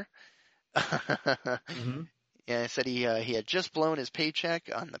VIIer. Mm-hmm. Yeah, he said he had just blown his paycheck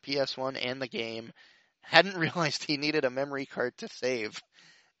on the PS1 and the game. Hadn't realized he needed a memory card to save.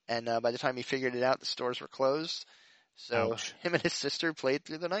 And by the time he figured it out, the stores were closed. So him and his sister played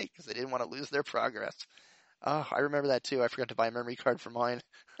through the night because they didn't want to lose their progress. Oh, I remember that too. I forgot to buy a memory card for mine.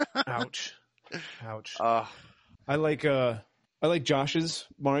 Ouch. Oh. I like Josh's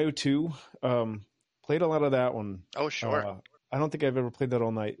Mario 2. Played a lot of that one. Oh, sure. I don't think I've ever played that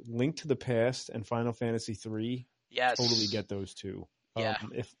all night. Link to the Past and Final Fantasy 3. Yes. Totally get those two. Yeah.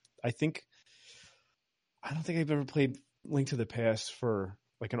 I don't think I've ever played Link to the Past for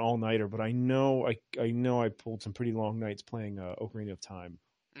like an all-nighter, but I know I pulled some pretty long nights playing Ocarina of Time.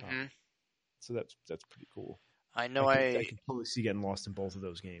 Mm-hmm. So that's pretty cool. I know I can totally see getting lost in both of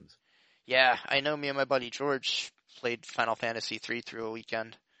those games. Yeah, I know me and my buddy George played Final Fantasy 3 through a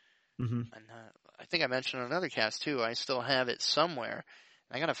weekend. Mm-hmm. And I think I mentioned on another cast too. I still have it somewhere.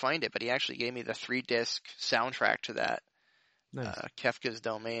 I gotta find it, but he actually gave me the 3-disc soundtrack to that. Nice. Kefka's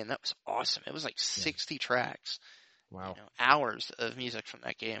Domain. That was awesome. It was like 60 tracks. Wow. Hours of music from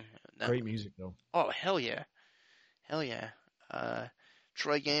that game. Great music though. Oh, hell yeah. Hell yeah.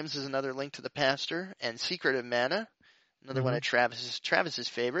 Troy Games is another Link to the Pastor, and Secret of Mana, another one of Travis's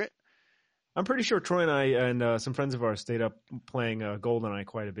favorite. I'm pretty sure Troy and I and some friends of ours stayed up playing GoldenEye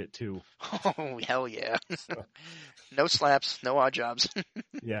quite a bit too. Oh, hell yeah. No slaps, no odd jobs.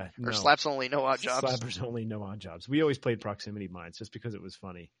 Yeah. Or slaps only, no odd jobs. Slappers only, no odd jobs. We always played Proximity Mines just because it was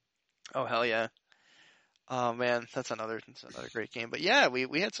funny. Oh, hell yeah. Oh, man, that's another great game. But yeah,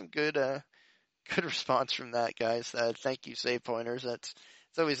 we had some good response from that, guys. Thank you, Save Pointers. It's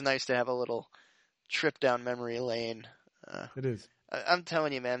always nice to have a little trip down memory lane. It is. I'm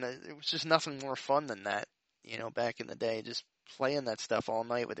telling you, man, it was just nothing more fun than that, back in the day, just playing that stuff all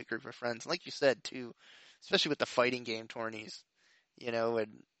night with a group of friends. Like you said, too, especially with the fighting game tourneys, and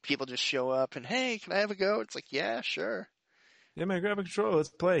people just show up and, hey, can I have a go? It's like, yeah, sure. Yeah, man, grab a controller, let's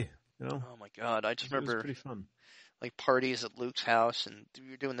play, Oh my God, I just remember. It was pretty fun. Like parties at Luke's house, and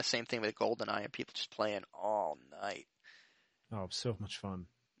we were doing the same thing with GoldenEye, and people just playing all night. Oh, so much fun.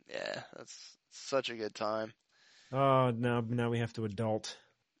 Yeah, that's such a good time. Oh, now we have to adult.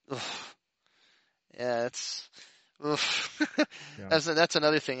 Oof. Yeah, it's oof. Yeah. That's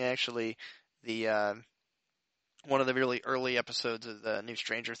another thing actually. The one of the really early episodes of the new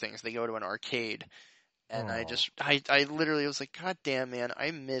Stranger Things, they go to an arcade. And I literally was like, God damn, man,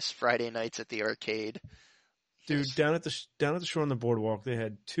 I miss Friday nights at the arcade. Dude, down at the shore on the boardwalk, they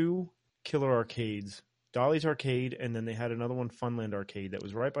had 2 killer arcades. Dolly's Arcade, and then they had another one, Funland Arcade, that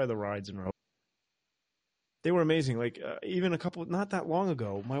was right by the rides in Rehoboth. They were amazing. Like, even not that long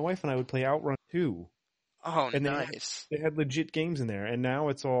ago, my wife and I would play Outrun 2. Oh, and nice. They had legit games in there, and now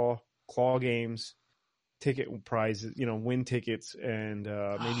it's all claw games, ticket prizes, win tickets, and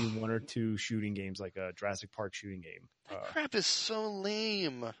maybe 1 or 2 shooting games, like a Jurassic Park shooting game. That crap is so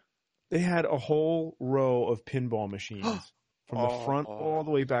lame. They had a whole row of pinball machines from the front all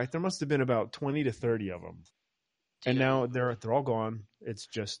the way back. There must have been about 20 to 30 of them. And now they're all gone. It's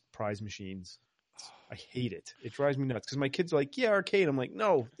just prize machines. I hate it. It drives me nuts because my kids are like, yeah, arcade. I'm like,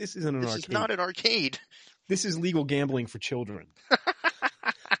 no, this isn't an arcade. This is not an arcade. This is legal gambling for children.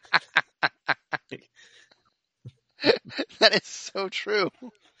 That is so true.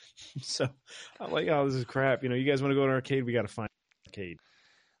 So I'm like, oh, this is crap. You guys want to go to an arcade? We got to find an arcade.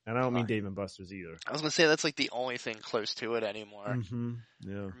 And I don't mean Dave & Buster's either. I was going to say that's like the only thing close to it anymore. Mm-hmm.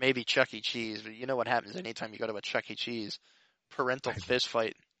 Yeah. Or maybe Chuck E. Cheese, but you know what happens anytime you go to a Chuck E. Cheese? Parental fist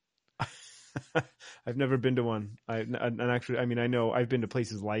fight. I've never been to one. I know I've been to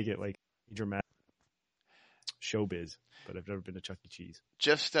places like it, like Dramatic, Showbiz, but I've never been to Chuck E. Cheese.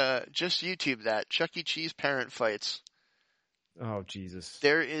 Just YouTube that Chuck E. Cheese parent fights. Oh Jesus!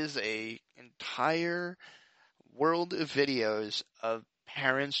 There is a entire world of videos of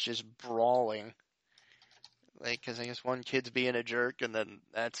parents just brawling, like because I guess one kid's being a jerk, and then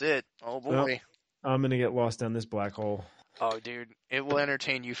that's it. Oh boy! Well, I'm gonna get lost down this black hole. Oh, dude, it will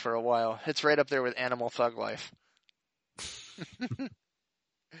entertain you for a while. It's right up there with Animal Thug Life.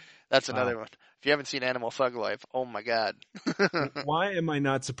 That's another one. If you haven't seen Animal Thug Life, oh my God. Why am I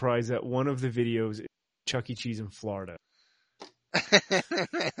not surprised that one of the videos is Chuck E. Cheese in Florida?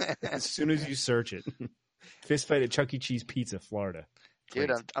 As soon as you search it. Fist fight at Chuck E. Cheese Pizza, Florida.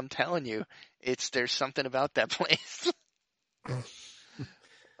 Dude, I'm telling you, there's something about that place.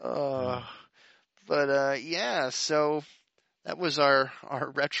 Yeah, so that was our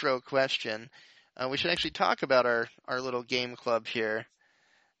retro question. We should actually talk about our little game club here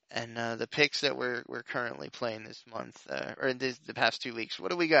and the picks that we're currently playing this month, or the past 2 weeks.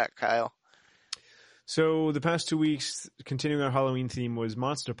 What do we got, Kyle? So the past 2 weeks, continuing our Halloween theme, was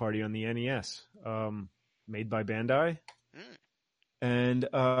Monster Party on the NES, made by Bandai. And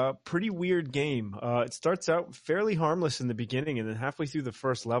pretty weird game. It starts out fairly harmless in the beginning, and then halfway through the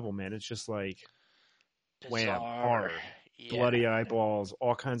first level, man, it's just like wham, horror, bloody eyeballs,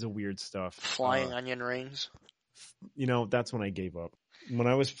 all kinds of weird stuff. Flying onion rings. That's when I gave up. When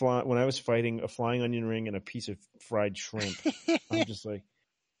I was fighting a flying onion ring and a piece of fried shrimp, I'm just like,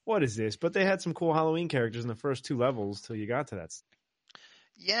 what is this? But they had some cool Halloween characters in the first 2 levels till you got to that.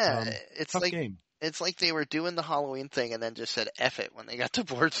 Yeah, it's tough like game. It's like they were doing the Halloween thing and then just said F it when they got to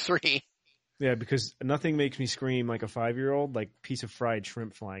board 3. Yeah, because nothing makes me scream like a 5-year-old, like a piece of fried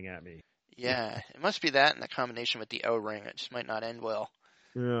shrimp flying at me. Yeah, it must be that in the combination with the O-ring. It just might not end well.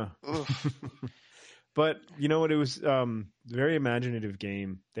 Yeah. Oof. But you know what? It was a very imaginative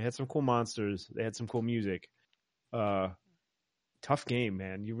game. They had some cool monsters. They had some cool music. Tough game,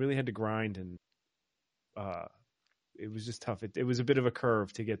 man. You really had to grind, and it was just tough. It was a bit of a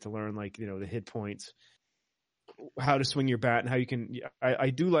curve to get to learn, like, the hit points, how to swing your bat, and how you can. I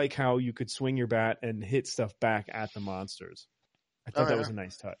do like how you could swing your bat and hit stuff back at the monsters. I thought that was a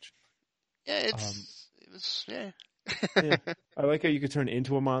nice touch. Yeah, it was. Yeah. Yeah. I like how you could turn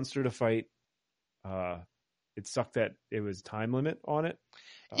into a monster to fight. It sucked that it was time limit on it.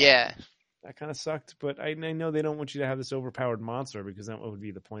 Yeah. That kind of sucked, but I know they don't want you to have this overpowered monster, because that would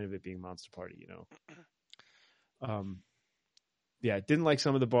be the point of it being Monster Party, Yeah, didn't like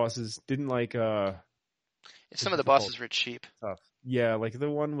some of the bosses. Didn't like some of the bosses were cheap. Tough. Yeah, like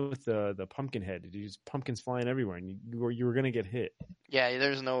the one with the pumpkin head. There's pumpkins flying everywhere, and you were gonna get hit. Yeah,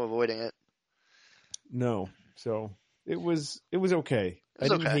 there's no avoiding it. No, so it was okay. I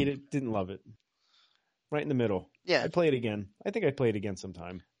didn't hate it, didn't love it. Right in the middle. Yeah, I'd play it again. I think I'd play it again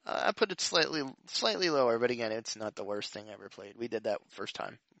sometime. I put it slightly lower, but again, it's not the worst thing I ever played. We did that first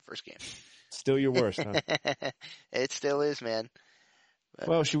game. Still your worst, huh? It still is, man. But...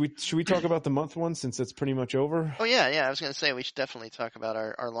 Well, should we talk about the month one, since it's pretty much over? Oh yeah. I was going to say we should definitely talk about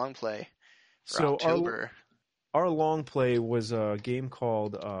our long play for October. Our long play was a game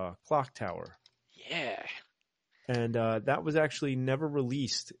called Clock Tower. Yeah. And that was actually never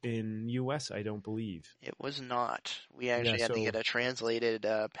released in US, I don't believe. It was not. We actually had to get a translated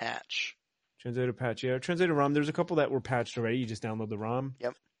patch. Translated patch, yeah. Translated ROM. There's a couple that were patched already. You just download the ROM.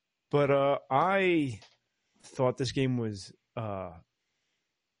 Yep. But I thought this game was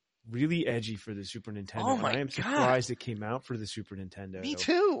really edgy for the Super Nintendo. Oh my I am God. surprised it came out for the Super Nintendo. Me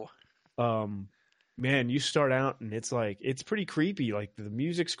too. Man, you start out and it's pretty creepy. Like the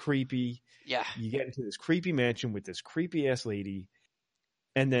music's creepy. Yeah. You get into this creepy mansion with this creepy ass lady,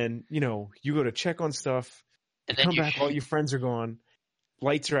 and then you go to check on stuff. And You then come back, all your friends are gone,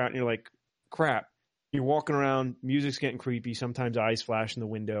 lights are out, and you're like, crap. You're walking around, music's getting creepy. Sometimes eyes flash in the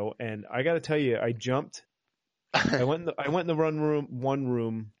window, and I got to tell you, I jumped. I went in the one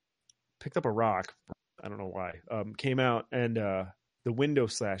room, picked up a rock. I don't know why. Came out and the window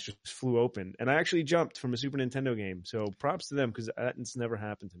slash just flew open, and I actually jumped from a Super Nintendo game. So props to them because that's never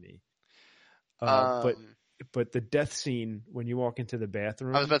happened to me. But the death scene when you walk into the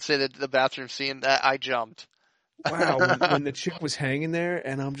bathroom. I was about to say that the bathroom scene that I jumped. Wow, when the chick was hanging there,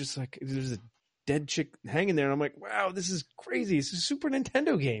 and I'm just like, there's a dead chick hanging there, and I'm like, wow, this is crazy. It's a Super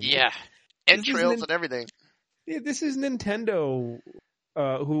Nintendo game. Yeah. Entrails and everything. Yeah, this is Nintendo,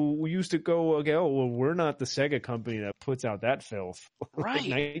 who used to go, okay, oh, well, we're not the Sega company that puts out that filth. Right.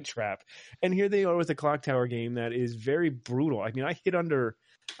 Night Trap. And here they are with a Clock Tower game that is very brutal. I mean,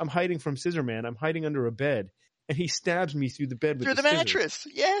 I'm hiding from Scissor Man. I'm hiding under a bed, and he stabs me through the bed with Through the scissors. mattress.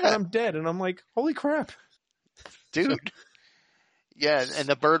 Yeah. And I'm dead, and I'm like, holy crap. Dude. Yeah, and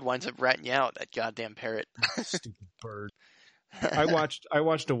the bird winds up ratting you out, that goddamn parrot. Stupid bird. I watched a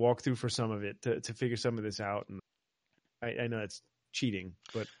walkthrough for some of it to figure some of this out, and I know it's cheating,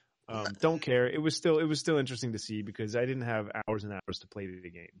 but don't care. It was still interesting to see because I didn't have hours and hours to play the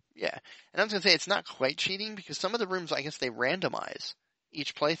game. Yeah, and I was gonna say it's not quite cheating because some of the rooms, I guess, they randomize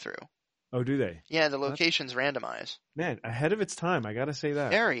each playthrough. Oh, do they? Yeah, the locations randomize. Man, ahead of its time. I gotta say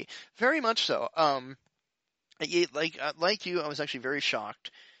that. Very, very much so. Like you, I was actually very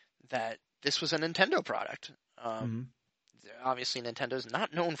shocked that this was a Nintendo product. Obviously, Nintendo's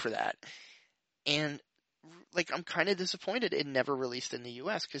not known for that, and I'm kind of disappointed it never released in the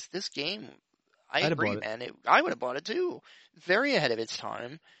U.S. because this game, I agree, man. I would have bought it too. Very ahead of its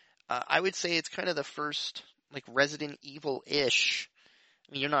time. I would say it's kind of the first Resident Evil-ish.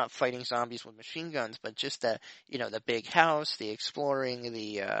 I mean, you're not fighting zombies with machine guns, but just the big house, the exploring,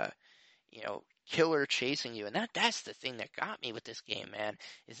 the killer chasing you, and that's the thing that got me with this game, man.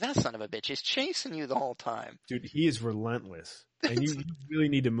 Is that son of a bitch is chasing you the whole time, dude. He is relentless, and you really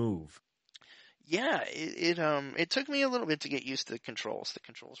need to move. Yeah, it took me a little bit to get used to the controls. The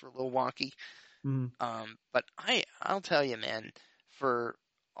controls were a little wonky, but I'll tell you, man, for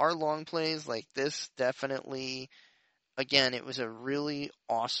our long plays like this, definitely, again, it was a really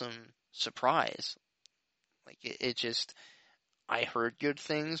awesome surprise. It just. I heard good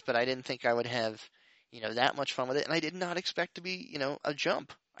things, but I didn't think I would have, that much fun with it. And I did not expect to be, a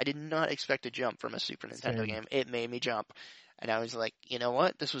jump. I did not expect a jump from a Super Nintendo game. It made me jump. And I was like, you know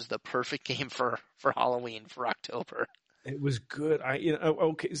what? This was the perfect game for Halloween, for October. It was good.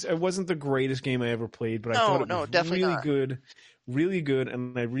 Okay, it wasn't the greatest game I ever played, but I thought it was definitely really not. really good,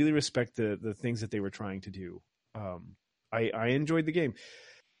 and I really respect the things that they were trying to do. I enjoyed the game.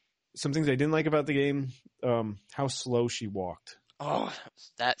 Some things I didn't like about the game, how slow she walked. Oh,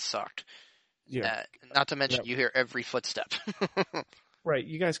 that sucked. Yeah. Not to mention you hear every footstep. Right.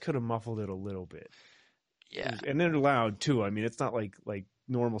 You guys could have muffled it a little bit. Yeah. And they're loud too. I mean, it's not like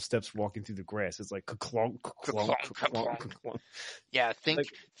normal steps walking through the grass. It's like clunk, clunk, clunk, clunk. Yeah.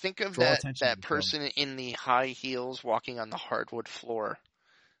 Think of that person in the high heels walking on the hardwood floor.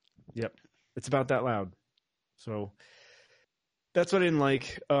 Yep. It's about that loud. So that's what I didn't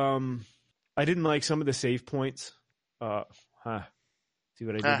like. I didn't like some of the save points. See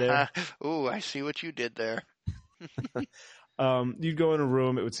what I did there? Ooh, I see what you did there. You'd go in a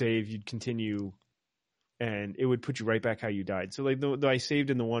room, it would save, you'd continue, and it would put you right back how you died. So I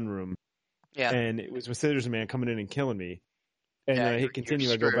saved in the one room, and it was with Scissors Man coming in and killing me, and I hit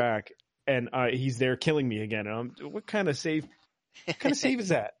continue, I go back, and he's there killing me again. And what kind of save? What kind of save is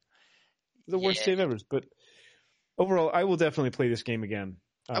that? The worst save ever. But overall, I will definitely play this game again.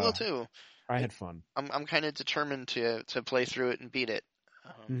 I will too. I had fun. I'm kind of determined to play through it and beat it.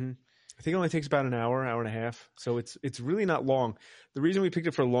 I think it only takes about an hour and a half, so it's really not long. The reason we picked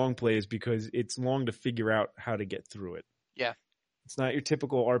it for long play is because it's long to figure out how to get through it. Yeah, it's not your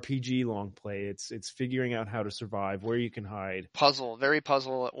typical RPG long play. It's figuring out how to survive, where you can hide. Very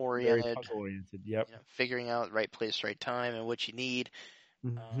puzzle oriented. Very puzzle oriented. Yep. Figuring out right place, right time, and what you need.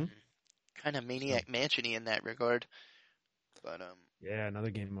 Kind of Maniac Mansion-y in that regard. But yeah,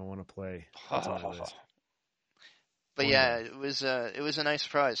 another game I want to play. But yeah, it was a nice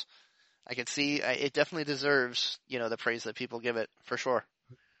surprise. I can see it definitely deserves, the praise that people give it for sure.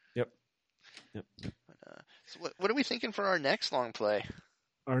 Yep. So what are we thinking for our next long play?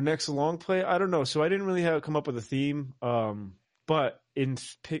 Our next long play, I don't know. So I didn't really come up with a theme. But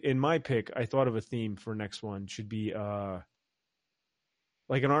in my pick, I thought of a theme for next one. Should be like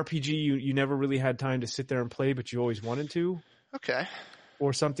an RPG you never really had time to sit there and play, but you always wanted to, Okay.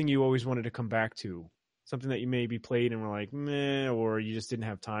 or something you always wanted to come back to. Something that you maybe played and were like, meh, or you just didn't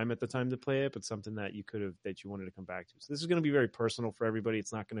have time at the time to play it, but something that you wanted to come back to. So this is going to be very personal for everybody.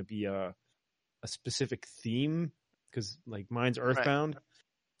 It's not going to be a specific theme, because like mine's Earthbound. Right.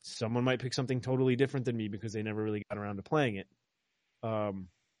 Someone might pick something totally different than me because they never really got around to playing it.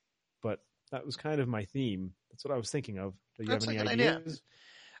 But that was kind of my theme. That's what I was thinking of. Do you have any ideas?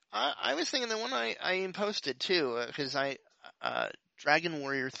 I was thinking the one I posted too, because Dragon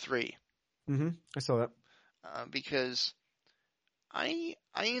Warrior 3. Mm-hmm. I saw that. Because I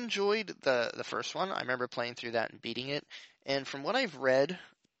enjoyed the first one. I remember playing through that and beating it. And from what I've read,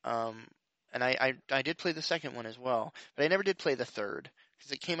 and I did play the second one as well, but I never did play the third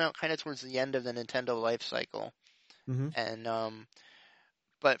because it came out kind of towards the end of the Nintendo life cycle. Mm-hmm. And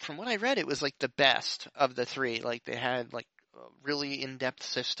but from what I read, it was like the best of the three. Like they had like really in-depth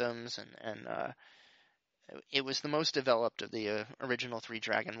systems, and it was the most developed of the original 3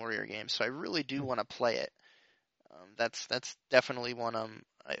 Dragon Warrior games. So I really do want to play it. That's definitely one.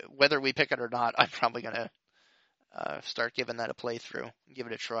 Whether we pick it or not, I'm probably gonna start giving that a playthrough, give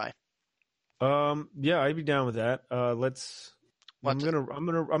it a try. Yeah, I'd be down with that. I'm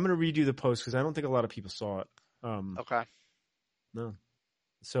gonna redo the post because I don't think a lot of people saw it. Okay. No.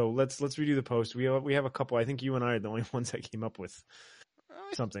 So let's redo the post. We have a couple. I think you and I are the only ones that came up with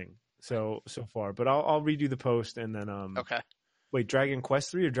something so far. But I'll redo the post and then Okay. Wait, Dragon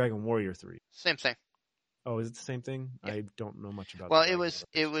Quest 3 or Dragon Warrior 3? Same thing. Oh, is it the same thing? Yeah. I don't know much about. Well, it was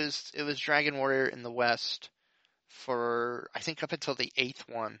Dragon Warrior in the West for I think up until the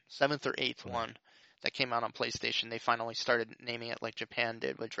 7th or 8th one that came out on PlayStation. They finally started naming it like Japan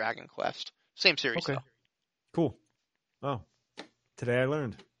did with Dragon Quest. Same series. Okay. Though. Cool. Oh. Today I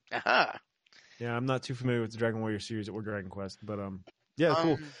learned. Aha. Yeah, I'm not too familiar with the Dragon Warrior series or Dragon Quest, but yeah,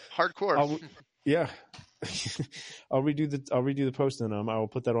 cool. Hardcore. Yeah. I'll redo the post and I will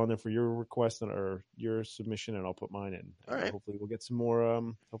put that on there for your request or your submission, and I'll put mine in. All right. Hopefully we'll get some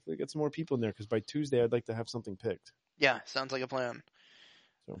more. Hopefully get some more people in there because by Tuesday I'd like to have something picked. Yeah, sounds like a plan.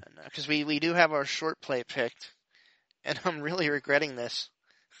 So because we do have our short play picked, and I'm really regretting this.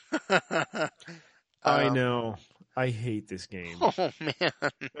 I know. I hate this game. Oh man!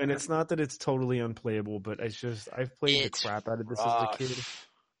 And it's not that it's totally unplayable, but it's just I've played the crap out of this as a kid.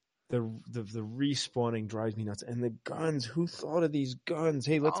 The respawning drives me nuts, and the guns. Who thought of these guns?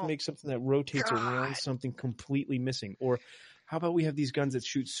 Hey, let's make something that rotates around something completely missing. Or how about we have these guns that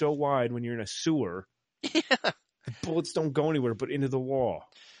shoot so wide when you're in a sewer, the bullets don't go anywhere but into the wall.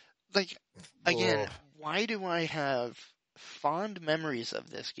 Like again, why do I have fond memories of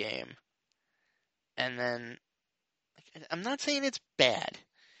this game? And then. I'm not saying it's bad,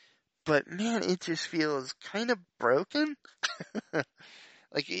 but man, it just feels kind of broken.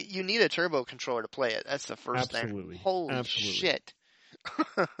 Like you need a turbo controller to play it. That's the first thing. Holy shit!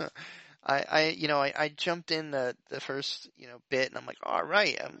 I jumped in the first bit, and I'm like, all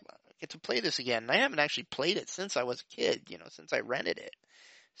right, I get to play this again. And I haven't actually played it since I was a kid. Since I rented it.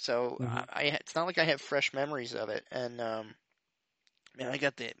 So it's not like I have fresh memories of it. And man, I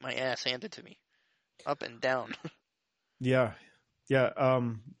got my ass handed to me, up and down. Yeah. Did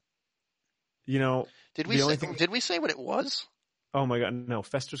we say what it was? Oh my god, no,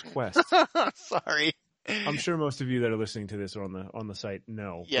 Fester's Quest. Sorry. I'm sure most of you that are listening to this or on the site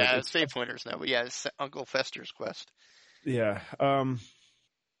know. Yeah, save pointers know, but yeah, it's Uncle Fester's Quest. Yeah.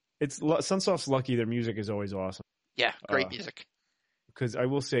 It's Sunsoft's lucky their music is always awesome. Yeah, great music. Because I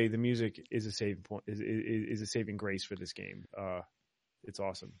will say the music is a saving point, is a saving grace for this game. It's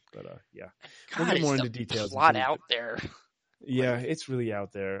awesome, but yeah, we'll get more into details. Plot out there. Yeah, it's really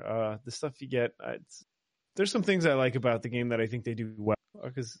out there. The stuff you get, there's some things I like about the game that I think they do well.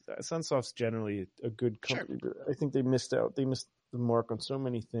 Because Sunsoft's generally a good company. Sure. I think they missed the mark on so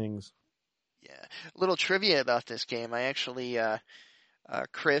many things. Yeah, a little trivia about this game. I actually,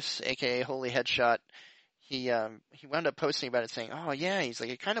 Chris, aka Holy Headshot, he wound up posting about it, saying, "Oh yeah," he's like,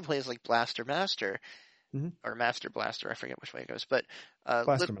 "It kind of plays like Blaster Master." Mm-hmm. Or Master Blaster, I forget which way it goes, but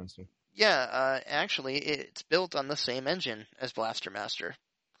Blaster Master. Yeah, actually, it's built on the same engine as Blaster Master,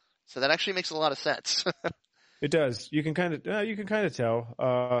 so that actually makes a lot of sense. It does. You can kind of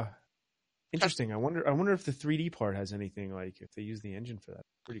tell. Interesting. I wonder if the 3D part has anything like if they use the engine for that.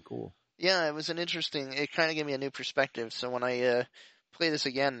 Pretty cool. Yeah, it was it kind of gave me a new perspective. So when I play this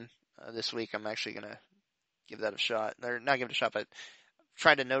again this week, I'm actually gonna give that a shot, or not give it a shot, but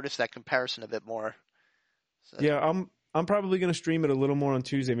try to notice that comparison a bit more. So. Yeah, I'm probably going to stream it a little more on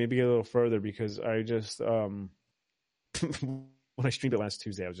Tuesday, maybe get a little further, because I just when I streamed it last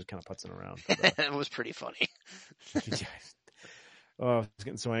Tuesday, I was just kind of putzing around. But, It was pretty funny. I was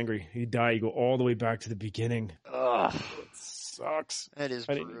getting so angry. You die, you go all the way back to the beginning. Ugh, It sucks. that is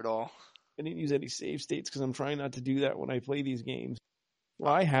brutal. I didn't use any save states because I'm trying not to do that when I play these games.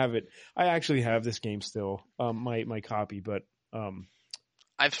 Well, I have it. I actually have this game still, my copy, but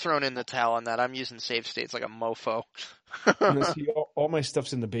I've thrown in the towel on that. I'm using save states like a mofo. see, all my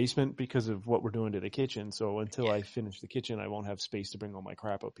stuff's in the basement because of what we're doing to the kitchen. So until I finish the kitchen, I won't have space to bring all my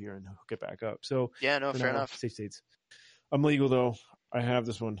crap up here and hook it back up. So Yeah, no, fair enough. Save states. I'm legal though. I have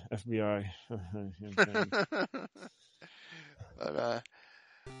this one, FBI. But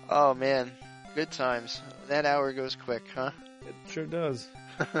oh man, good times. That hour goes quick, huh? It sure does.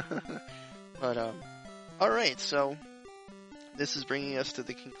 But all right. So this is bringing us to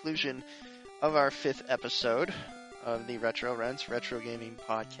the conclusion of our 5th episode of the Retro Rents Retro Gaming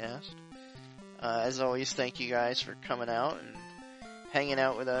Podcast. As always, thank you guys for coming out and hanging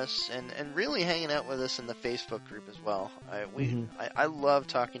out with us, and really hanging out with us in the Facebook group as well. I love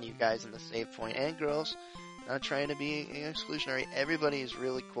talking to you guys in the Save Point, and girls. Not trying to be exclusionary. Everybody is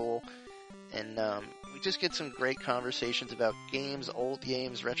really cool, and we just get some great conversations about games, old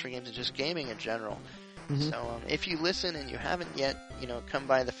games, retro games, and just gaming in general. So if you listen and you haven't yet, come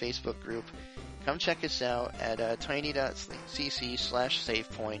by the Facebook group. Come check us out at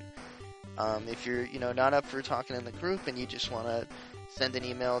tiny.cc/savepoint. If you're, not up for talking in the group and you just want to send an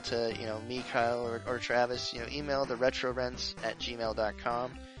email to, me, Kyle, or Travis, email the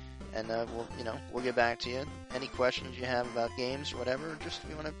retrorents@gmail.com, and we'll get back to you. Any questions you have about games or whatever, or just if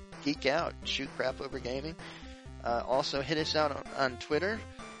you want to geek out, shoot crap over gaming. Also hit us out on Twitter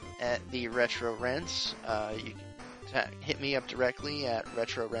at the Retro Rents. You can hit me up directly at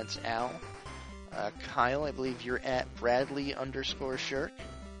RetroRentsAl. Kyle, I believe you're at Bradley_Shirk.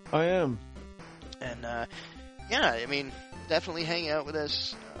 I am. And definitely hang out with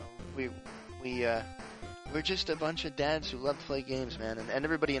us. We're just a bunch of dads who love to play games, man, and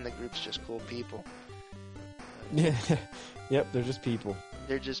everybody in the group's just cool people. Yeah, yep, they're just people.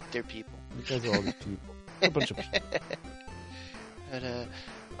 They're people. Because of all these people, a bunch of people. But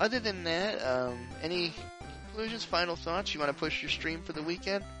other than that, any conclusions, final thoughts? You want to push your stream for the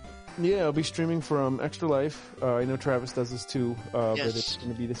weekend? Yeah, I'll be streaming from Extra Life. I know Travis does this too, but it's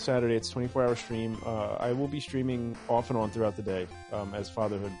going to be this Saturday. It's a 24-hour stream. I will be streaming off and on throughout the day, as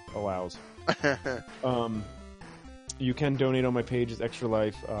fatherhood allows. You can donate on my page. It's Extra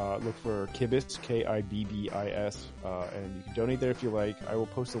Life. Look for Kibbis, Kibbis, and you can donate there if you like. I will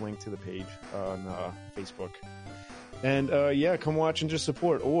post a link to the page on Facebook. And come watch and just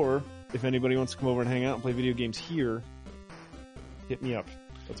support. Or if anybody wants to come over and hang out and play video games here, hit me up.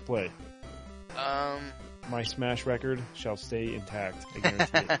 Let's play. My Smash record shall stay intact. I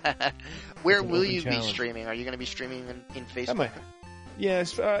guarantee it. Where will you be streaming? Are you going to be streaming in Facebook?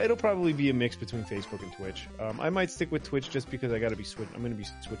 Yes, it'll probably be a mix between Facebook and Twitch. I might stick with Twitch just because I'm going to be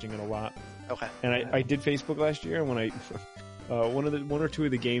switching it a lot. Okay. And I did Facebook last year, and when one or two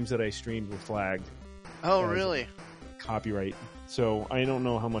of the games that I streamed were flagged. Oh, really? Copyright. So I don't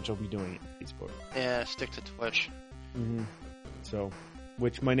know how much I'll be doing it on Facebook. Yeah, stick to Twitch. Mm-hmm. So,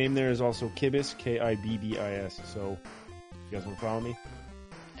 which my name there is also Kibbis, Kibbis. So, if you guys want to follow me.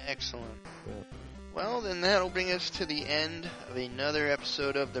 Excellent. Yeah. Well, then that'll bring us to the end of another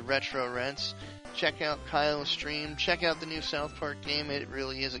episode of the Retro Rents. Check out Kyle's stream. Check out the new South Park game. It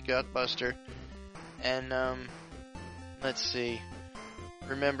really is a gutbuster. And, let's see.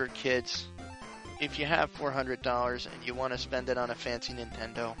 Remember, kids, if you have $400 and you want to spend it on a fancy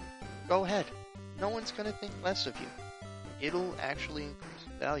Nintendo, go ahead. No one's going to think less of you. It'll actually increase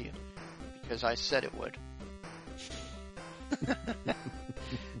in value. Because I said it would.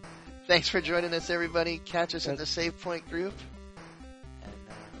 Thanks for joining us, everybody. Catch us in the Save Point group. And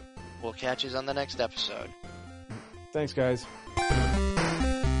we'll catch you on the next episode. Thanks, guys.